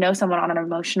getting to know someone on an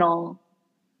emotional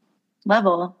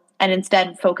level, and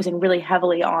instead focusing really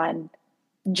heavily on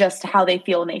just how they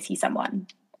feel when they see someone.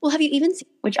 Well, have you even seen,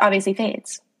 which obviously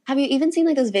fades. Have you even seen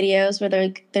like those videos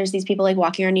where there's these people like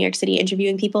walking around New York City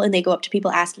interviewing people, and they go up to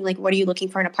people asking like, what are you looking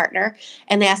for in a partner?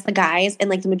 And they ask the guys, and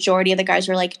like the majority of the guys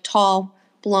are like tall,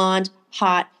 blonde,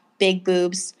 hot, big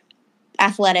boobs,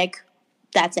 athletic.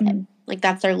 That's it. Like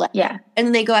that's their list. Yeah. And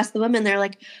then they go ask the women, they're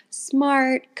like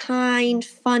smart, kind,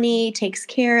 funny, takes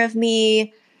care of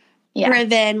me,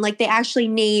 driven. Like they actually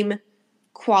name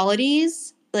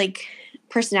qualities, like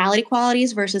personality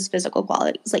qualities versus physical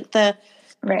qualities. Like the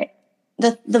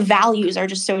values are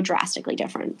just so drastically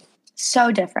different.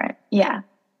 So different. Yeah.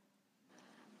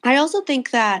 I also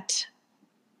think that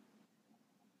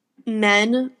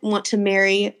men want to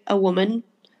marry a woman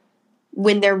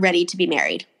when they're ready to be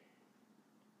married.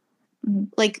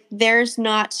 Like there's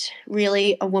not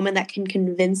really a woman that can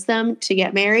convince them to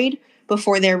get married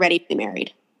before they're ready to be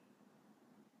married.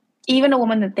 Even a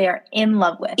woman that they are in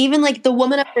love with. Even like the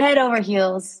woman head over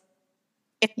heels.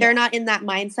 If they're not in that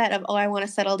mindset of, oh, I want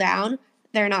to settle down,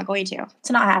 they're not going to.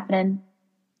 It's not happening.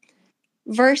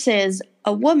 Versus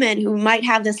a woman who might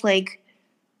have this like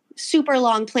super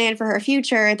long plan for her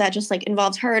future that just like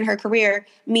involves her and her career,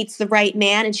 meets the right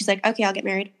man, and she's like, okay, I'll get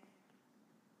married.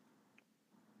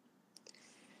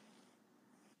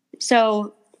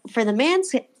 So in the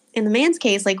man's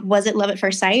case, like, was it love at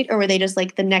first sight, or were they just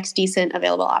like the next decent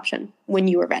available option when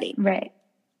you were ready? Right.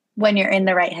 When you're in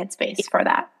the right headspace for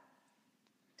that.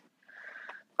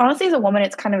 Honestly, as a woman,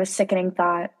 it's kind of a sickening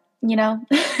thought, Try not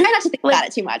to think about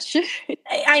it too much.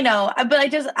 I know, but I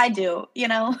do, I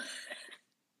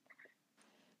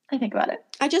think about it.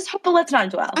 But let's not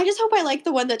dwell. I just hope I like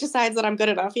the one that decides that I'm good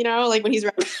enough, like when he's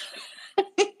ready.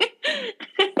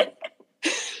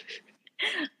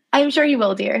 I'm sure you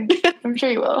will, dear. I'm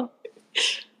sure you will.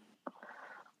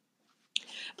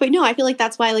 But no, I feel like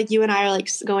that's why like you and I are like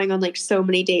going on like so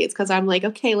many dates because I'm like,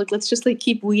 okay, like let's just like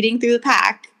keep weeding through the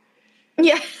pack.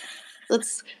 Yeah.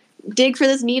 Let's dig for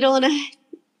this needle in a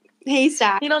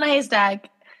haystack. Needle in a haystack.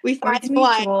 We Where find it's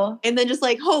one, mutual. and then just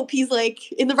like hope he's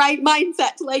like in the right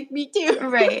mindset to like me too.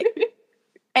 Right.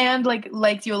 And like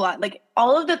likes you a lot. Like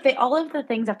all of the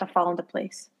things have to fall into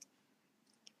place.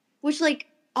 Which like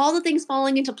all the things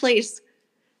falling into place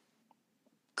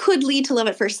could lead to love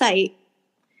at first sight,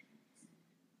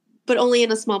 but only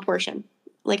in a small portion,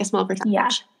 like a small percentage. Yeah.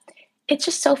 It's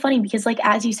just so funny because like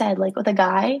as you said, like with a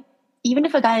guy, even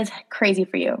if a guy is crazy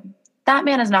for you, that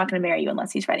man is not going to marry you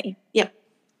unless he's ready. Yep.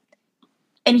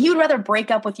 And he would rather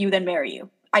break up with you than marry you.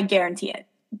 I guarantee it.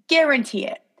 Guarantee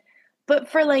it. But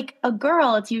for like a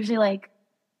girl, it's usually like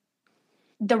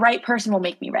the right person will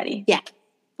make me ready. Yeah.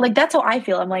 Like that's how I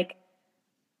feel. I'm like,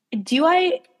 do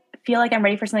I feel like I'm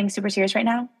ready for something super serious right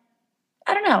now?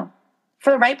 I don't know.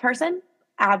 For the right person,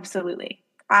 absolutely.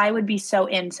 I would be so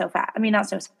in so fast. I mean, not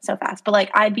so fast, but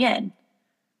like I'd be in.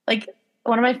 Like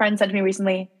one of my friends said to me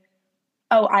recently,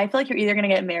 oh, I feel like you're either going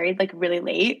to get married like really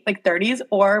late, like 30s,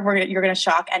 or you're going to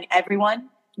shock and everyone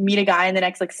meet a guy in the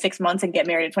next like 6 months and get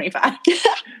married at 25,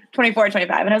 24,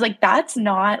 25. And I was like, that's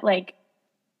not like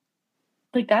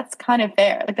that's kind of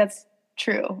fair. Like that's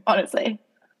true, honestly.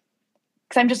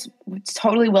 Because I'm just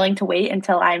totally willing to wait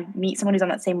until I meet someone who's on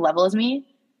that same level as me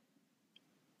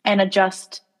and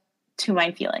adjust to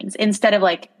my feelings instead of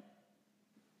like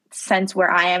sense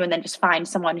where I am and then just find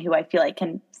someone who I feel like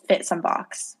can fit some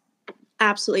box.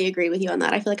 Absolutely agree with you on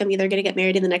that. I feel like I'm either going to get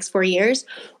married in the next 4 years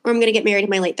or I'm going to get married in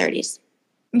my late 30s.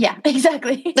 Yeah,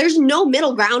 exactly. There's no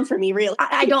middle ground for me, really.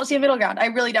 I don't see a middle ground. I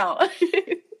really don't.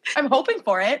 I'm hoping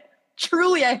for it.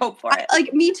 Truly, I hope for it.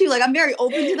 Like me too. Like I'm very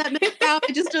open to that middle ground.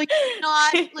 I just like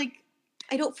not like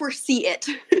I don't foresee it.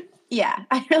 Yeah,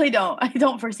 I really don't. I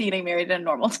don't foresee getting married in a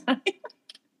normal time.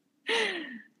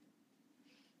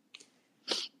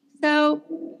 So,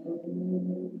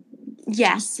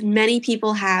 yes, many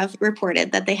people have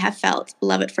reported that they have felt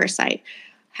love at first sight.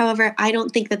 However, I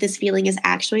don't think that this feeling is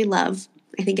actually love.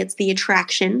 I think it's the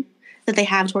attraction that they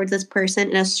have towards this person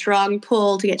and a strong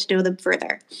pull to get to know them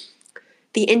further.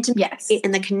 The intimacy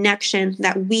and the connection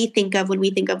that we think of when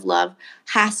we think of love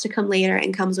has to come later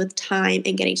and comes with time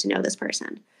and getting to know this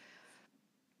person.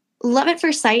 Love at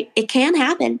first sight, it can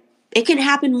happen. It can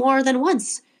happen more than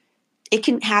once. It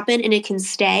can happen and it can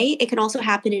stay. It can also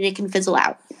happen and it can fizzle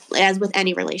out, as with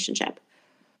any relationship.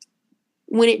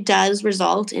 When it does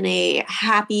result in a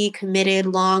happy, committed,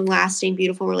 long-lasting,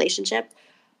 beautiful relationship,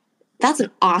 that's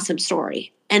an awesome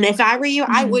story. And if I were you,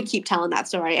 I would keep telling that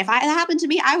story. If that happened to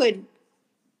me, I would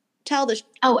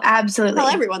absolutely. Tell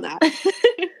everyone that.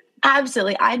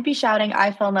 Absolutely. I'd be shouting,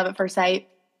 I fell in love at first sight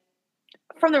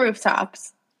from the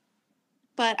rooftops.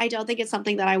 But I don't think it's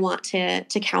something that I want to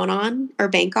count on or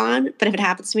bank on. But if it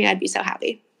happens to me, I'd be so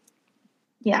happy.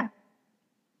 Yeah.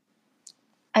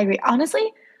 I agree.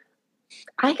 Honestly,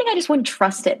 I think I just wouldn't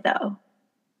trust it though.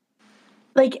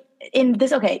 Like in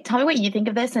this, okay, tell me what you think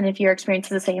of this and if your experience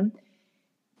is the same.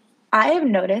 I have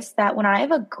noticed that when I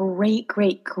have a great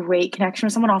connection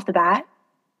with someone off the bat,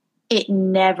 it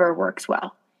never works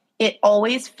well. It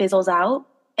always fizzles out.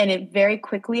 And it very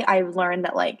quickly, I've learned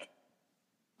that like,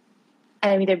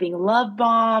 I'm either being love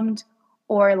bombed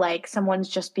or like someone's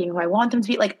just being who I want them to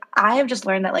be. Like I have just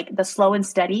learned that like the slow and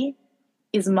steady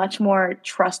is much more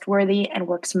trustworthy and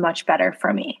works much better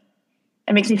for me.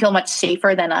 It makes me feel much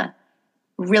safer than a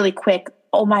really quick,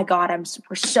 oh my God,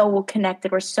 we're so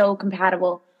connected. We're so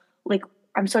compatible. Like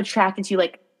I'm so attracted to you.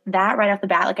 Like that right off the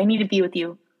bat, like I need to be with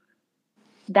you.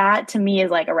 That to me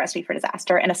is like a recipe for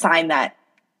disaster and a sign that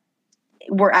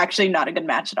we're actually not a good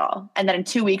match at all. And then in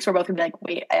 2 weeks, we're both gonna be like,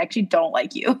 wait, I actually don't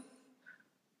like you.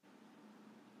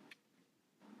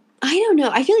 I don't know.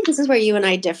 I feel like this is where you and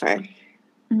I differ.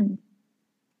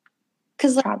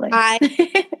 Because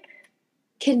I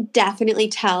can definitely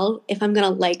tell if I'm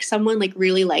going to like someone, like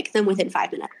really like them within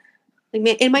 5 minutes.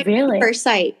 Like it might be first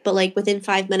sight, but like within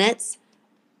 5 minutes,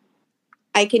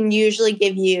 I can usually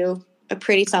give you a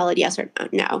pretty solid yes or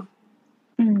no.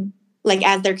 Like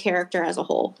as their character as a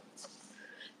whole.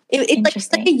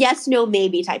 It's like a yes, no,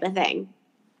 maybe type of thing.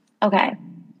 Okay.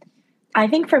 I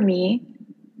think for me,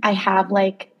 I have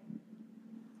like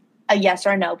a yes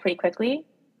or a no pretty quickly.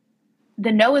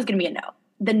 The no is going to be a no.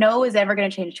 The no is ever going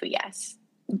to change to a yes.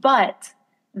 But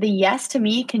the yes to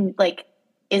me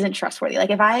isn't trustworthy. Like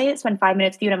if I spend 5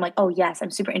 minutes with you and I'm like, oh yes,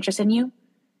 I'm super interested in you.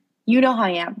 You know how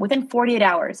I am. Within 48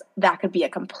 hours, that could be a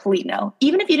complete no.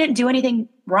 Even if you didn't do anything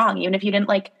wrong, even if you didn't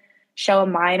like show a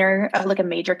minor, like a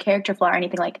major character flaw or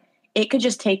anything, like it could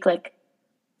just take like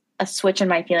a switch in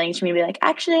my feelings for me to be like,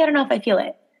 actually, I don't know if I feel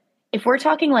it. if we're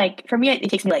talking like, for me, it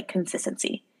takes me like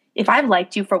consistency. If I've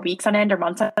liked you for weeks on end or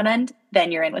months on end,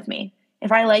 then you're in with me.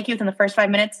 If I like you within the first 5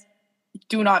 minutes,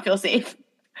 do not feel safe.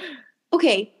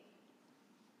 Okay.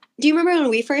 Do you remember when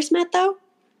we first met, though?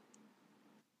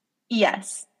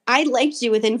 Yes. I liked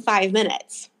you within 5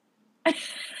 minutes. Well,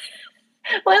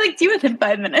 I liked you within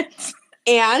 5 minutes.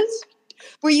 And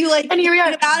were you like And here we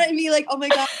are. about it and be like, oh my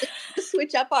God,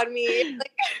 switch up on me?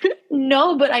 Like,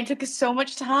 No, but I took so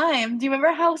much time. Do you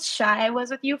remember how shy I was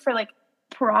with you for like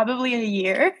probably a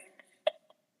year?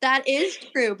 that is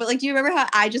true. But like, do you remember how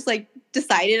I just like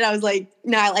decided? I was like,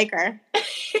 no, I like her.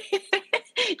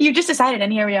 You just decided,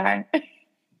 and here we are.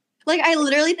 Like, I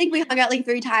literally think we hung out like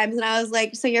 3 times, and I was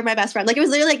like, so you're my best friend. Like, it was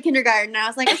literally like kindergarten. And I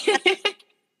was like,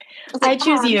 I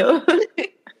choose you.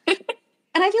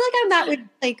 And I feel like I'm that with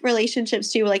like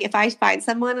relationships too. Like, if I find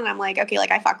someone and I'm like, okay,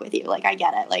 like I fuck with you, like I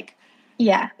get it. Like,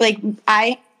 Yeah. like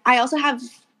I also have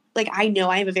like, I know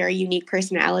I have a very unique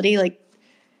personality. Like,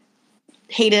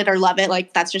 hate it or love it,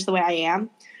 like that's just the way I am.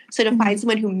 So to find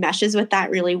someone who meshes with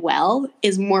that really well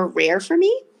is more rare for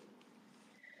me.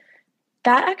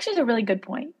 That actually is a really good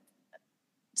point.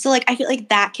 So like, I feel like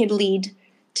that can lead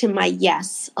to my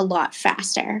yes a lot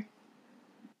faster.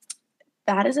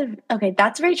 That is okay,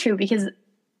 that's very true, because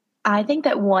I think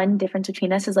that one difference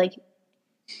between us is like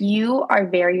you are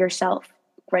very yourself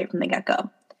right from the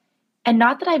get-go. And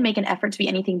not that I make an effort to be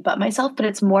anything but myself, but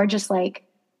it's more just like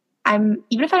even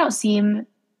if I don't seem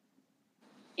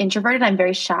introverted, I'm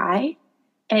very shy,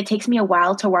 and it takes me a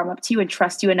while to warm up to you and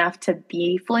trust you enough to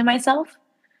be fully myself.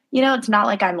 You know, it's not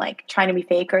like I'm like trying to be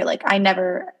fake, or like I'm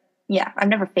never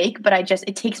fake, but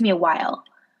it takes me a while.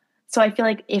 So I feel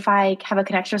like if I have a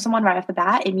connection with someone right off the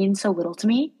bat, it means so little to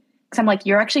me, because I'm like,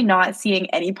 you're actually not seeing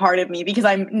any part of me because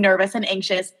I'm nervous and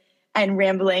anxious and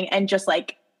rambling and just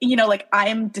like, you know, like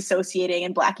I'm dissociating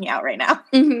and blacking out right now.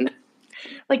 Mm-hmm.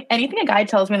 Like anything a guy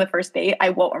tells me on the first date, I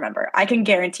won't remember. I can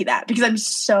guarantee that, because I'm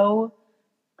so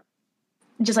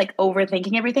just like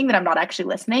overthinking everything that I'm not actually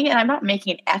listening, and I'm not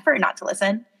making an effort not to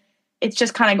listen. It's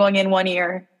just kind of going in one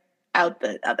ear, out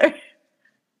the other.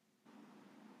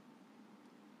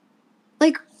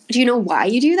 Like, do you know why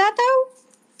you do that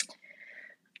though?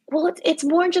 Well, it's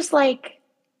more just like,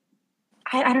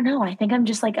 I don't know. I think I'm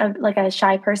just like a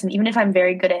shy person, even if I'm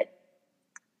very good at,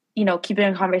 you know, keeping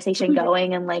a conversation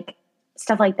going and like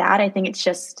stuff like that. I think it's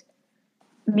just,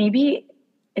 maybe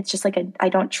it's just like I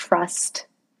don't trust.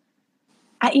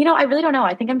 I really don't know.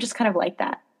 I think I'm just kind of like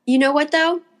that. You know what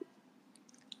though?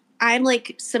 I'm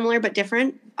like similar but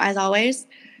different as always.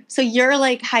 So you're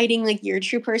like hiding like your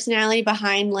true personality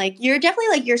behind like, you're definitely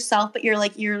like yourself, but you're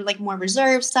like more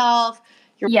reserved self.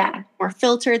 You're more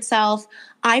filtered self.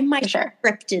 I'm my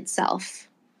scripted self.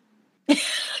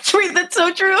 Wait, that's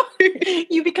so true.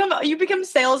 You become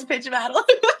sales pitch, Madeline.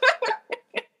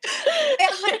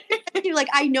 Like,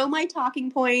 I know my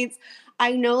talking points.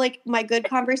 I know like my good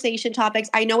conversation topics.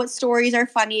 I know what stories are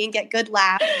funny and get good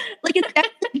laughs. Like, it's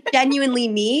definitely genuinely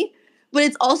me, but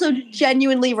it's also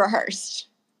genuinely rehearsed.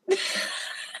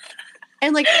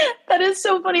 And like, that is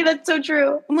so funny. That's so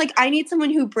true. I'm like, I need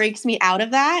someone who breaks me out of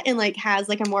that and like has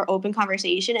like a more open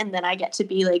conversation, and then I get to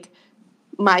be like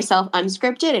myself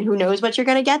unscripted, and who knows what you're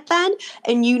gonna get then.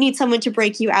 And you need someone to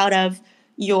break you out of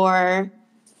your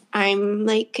I'm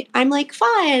like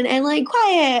fun and like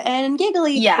quiet and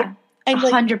giggly. Yeah. And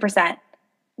 100%.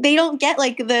 They don't get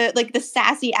like the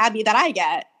sassy Abby that I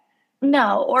get.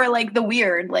 No, or like the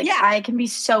weird. Like, I can be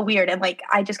so weird, and like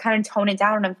I just kind of tone it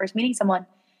down when I'm first meeting someone.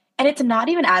 And it's not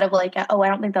even out of like, oh, I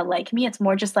don't think they'll like me. It's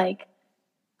more just like,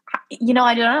 you know,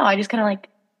 I don't know. I just kind of like.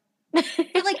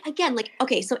 But like, again, like,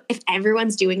 okay, so if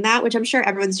everyone's doing that, which I'm sure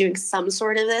everyone's doing some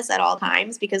sort of this at all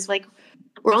times, because like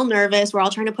we're all nervous, we're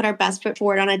all trying to put our best foot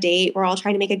forward on a date, we're all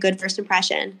trying to make a good first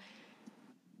impression.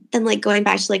 Then like going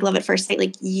back to like love at first sight,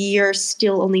 like you're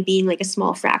still only being like a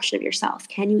small fraction of yourself.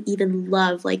 Can you even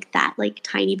love like that like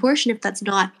tiny portion if that's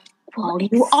not all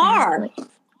you are?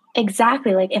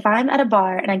 Exactly. Like if I'm at a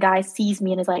bar and a guy sees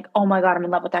me and is like, oh my God, I'm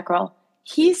in love with that girl.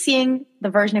 He's seeing the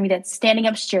version of me that's standing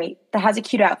up straight, that has a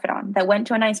cute outfit on, that went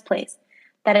to a nice place,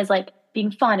 that is like being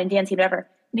fun and dancing, whatever.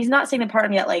 And he's not seeing the part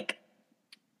of me that like,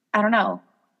 I don't know,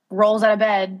 rolls out of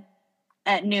bed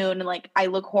at noon and like I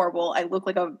look horrible. I look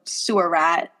like a sewer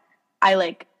rat. I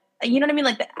like, you know what I mean?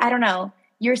 Like, I don't know.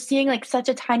 You're seeing like such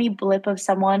a tiny blip of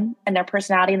someone and their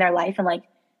personality and their life and like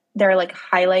their like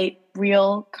highlight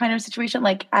reel kind of situation.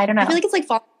 Like, I don't know. I feel like it's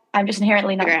like I'm just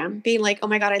inherently not being like, oh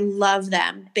my God, I love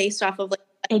them based off of like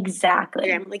exactly.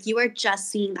 Instagram. Like you are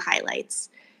just seeing the highlights.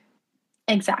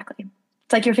 Exactly.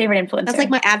 It's like your favorite influencer. That's like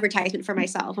my advertisement for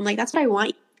myself. I'm like, that's what I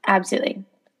want. Absolutely.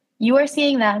 you are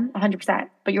seeing them 100%,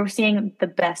 but you're seeing the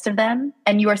best of them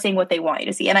and you are seeing what they want you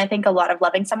to see. And I think a lot of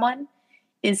loving someone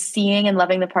is seeing and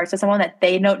loving the parts of someone that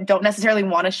they don't necessarily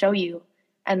want to show you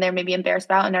and they're maybe embarrassed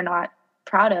about and they're not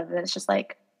proud of. And it's just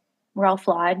like, we're all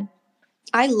flawed.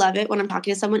 I love it when I'm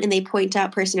talking to someone and they point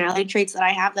out personality traits that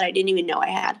I have that I didn't even know I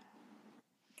had.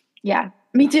 Yeah,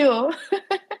 me too.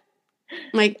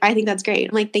 Like, I think that's great.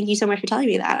 I'm like, thank you so much for telling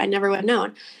me that. I never would have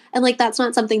known. And like, that's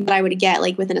not something that I would get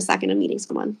like within a second of meeting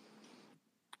someone.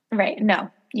 Right. No,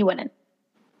 you wouldn't.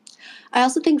 I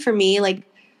also think for me, like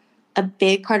a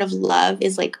big part of love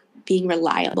is like being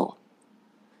reliable.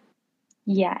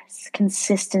 Yes.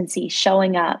 Consistency,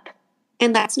 showing up.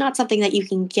 And that's not something that you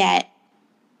can get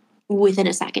within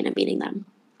a second of meeting them.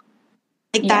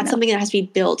 Like that's something that has to be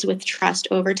built with trust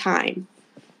over time.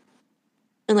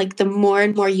 And like the more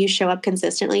and more you show up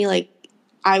consistently, like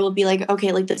I will be like,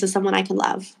 okay, like this is someone I can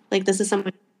love. Like this is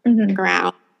someone who can stick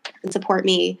around and support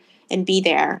me and be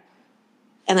there.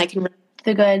 And I can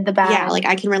the good, the bad. Yeah, like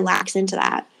I can relax into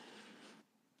that.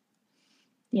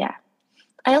 Yeah.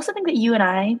 I also think that you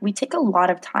and we take a lot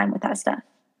of time with that stuff.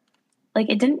 Like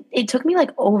it took me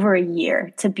like over a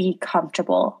year to be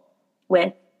comfortable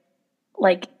with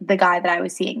like the guy that I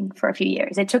was seeing for a few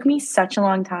years. It took me such a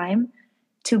long time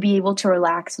to be able to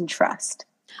relax and trust.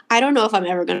 I don't know if I'm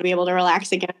ever going to be able to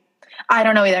relax again. I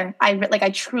don't know either. I don't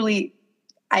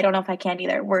know if I can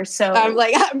either. I'm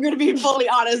going to be fully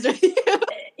honest with you.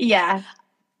 Yeah,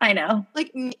 I know.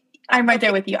 Like I'm right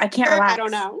there with you. I can't relax. I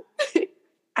don't know.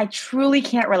 I truly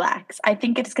can't relax. I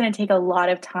think it's going to take a lot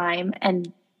of time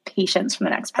and patience from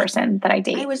the next person that I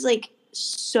date. I was like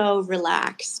so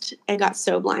relaxed and got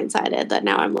so blindsided that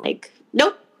now I'm like,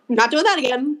 nope, not doing that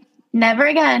again. Never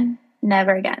again.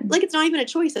 Never again. Like it's not even a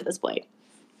choice at this point.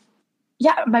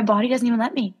 Yeah, my body doesn't even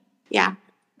let me. Yeah.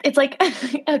 It's like,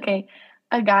 okay,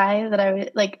 a guy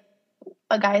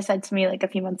said to me like a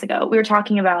few months ago, we were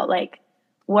talking about like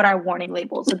what our warning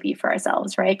labels would be for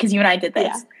ourselves, right? Because you and I did this.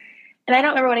 Yeah. And I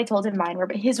don't remember what I told him mine were,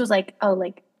 but his was like, oh,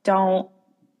 like don't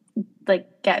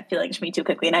like get feelings for me too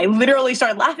quickly. And I literally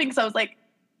started laughing. So I was like,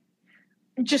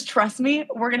 just trust me,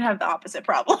 we're going to have the opposite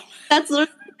problem. That's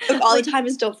literally all the time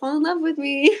is don't fall in love with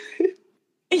me.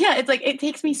 Yeah, it's like it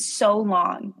takes me so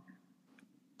long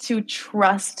to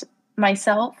trust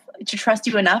myself, to trust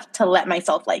you enough to let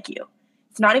myself like you.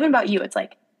 It's not even about you. It's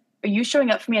like, are you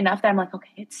showing up for me enough that I'm like, okay,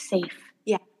 it's safe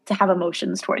to have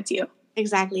emotions towards you.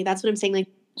 Exactly. That's what I'm saying. Like,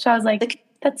 so I was like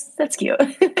that's cute.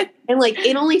 And like,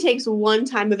 it only takes one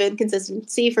time of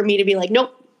inconsistency for me to be like,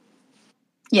 nope.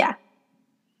 Yeah.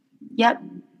 Yep.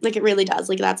 Like it really does.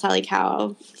 Like that's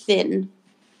how thin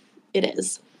it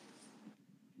is.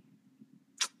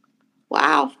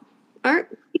 Wow. Wow.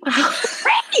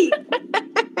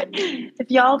 If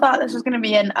y'all thought this was going to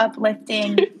be an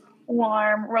uplifting,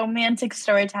 warm, romantic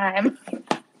story time.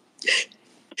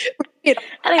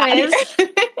 Anyways,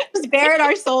 just bare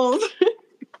our souls.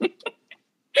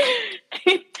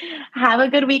 Have a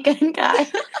good weekend,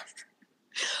 guys.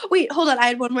 Wait, hold on. I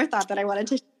had one more thought that I wanted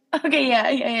to share. Okay,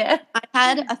 yeah. I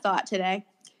had a thought today,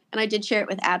 and I did share it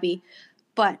with Abby,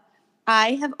 but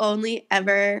I have only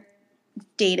ever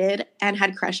dated and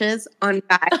had crushes on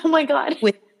guys oh my God.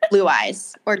 with blue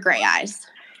eyes or gray eyes.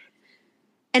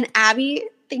 And Abby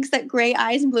thinks that gray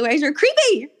eyes and blue eyes are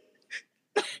creepy.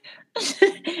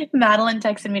 Madeline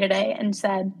texted me today and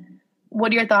said,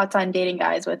 what are your thoughts on dating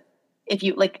guys with, if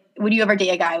you like, would you ever date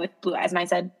a guy with blue eyes? And I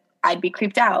said, I'd be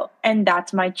creeped out. And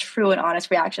that's my true and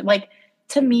honest reaction. Like,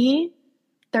 to me,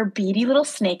 they're beady little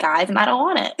snake eyes and I don't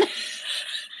want it.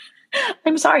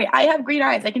 I'm sorry. I have green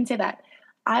eyes. I can say that.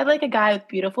 I like a guy with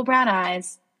beautiful brown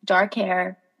eyes, dark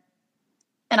hair,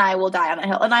 and I will die on that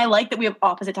hill. And I like that we have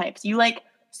opposite types. You like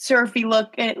surfy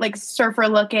look, like surfer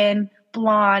looking,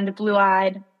 blonde, blue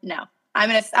eyed. No, I'm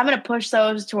gonna push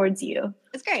those towards you.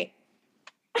 It's great.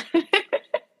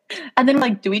 And then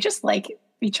like, do we just like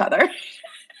each other?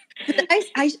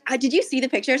 I did you see the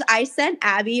pictures? I sent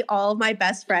Abby all of my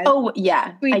best friends. Oh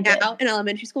yeah, I did. In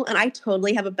elementary school, and I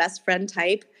totally have a best friend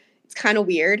type. It's kind of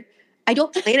weird. I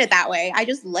don't plan it that way. I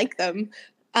just like them,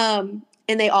 and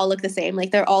they all look the same.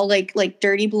 Like they're all like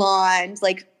dirty blonde,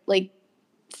 like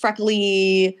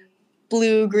freckly,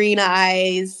 blue green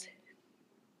eyes.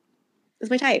 It's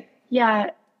my type. Yeah,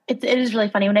 it is really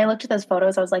funny. When I looked at those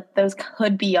photos, I was like, those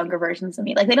could be younger versions of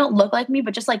me. Like they don't look like me,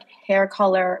 but just like hair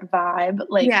color, vibe.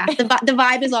 Like yeah, the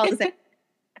vibe is all the same.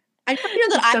 I know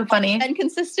that I'm so funny and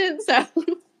consistent. So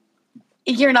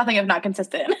you're nothing if not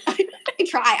consistent. I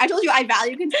try. I told you I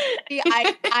value consistency.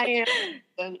 I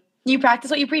am. You practice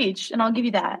what you preach, and I'll give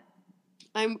you that.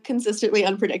 I'm consistently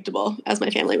unpredictable, as my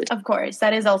family would. Of course,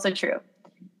 that is also true.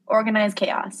 Organized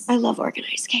chaos. I love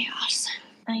organized chaos.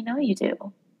 I know you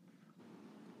do.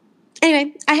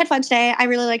 Anyway, I had fun today. I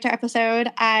really liked our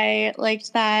episode. I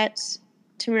liked that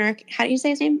Tamura, how do you say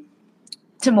his name?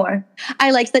 Timur.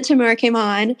 I liked that Tamura came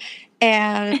on,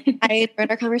 and I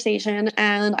enjoyed our conversation,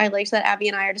 and I liked that Abby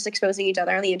and I are just exposing each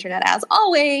other on the internet as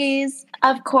always.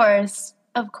 Of course.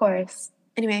 Of course.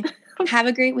 Anyway, have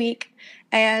a great week,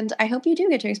 and I hope you do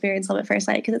get to experience Love at First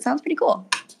Sight because it sounds pretty cool.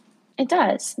 It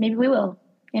does. Maybe we will.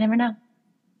 You never know.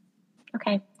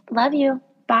 Okay. Love you.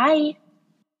 Bye.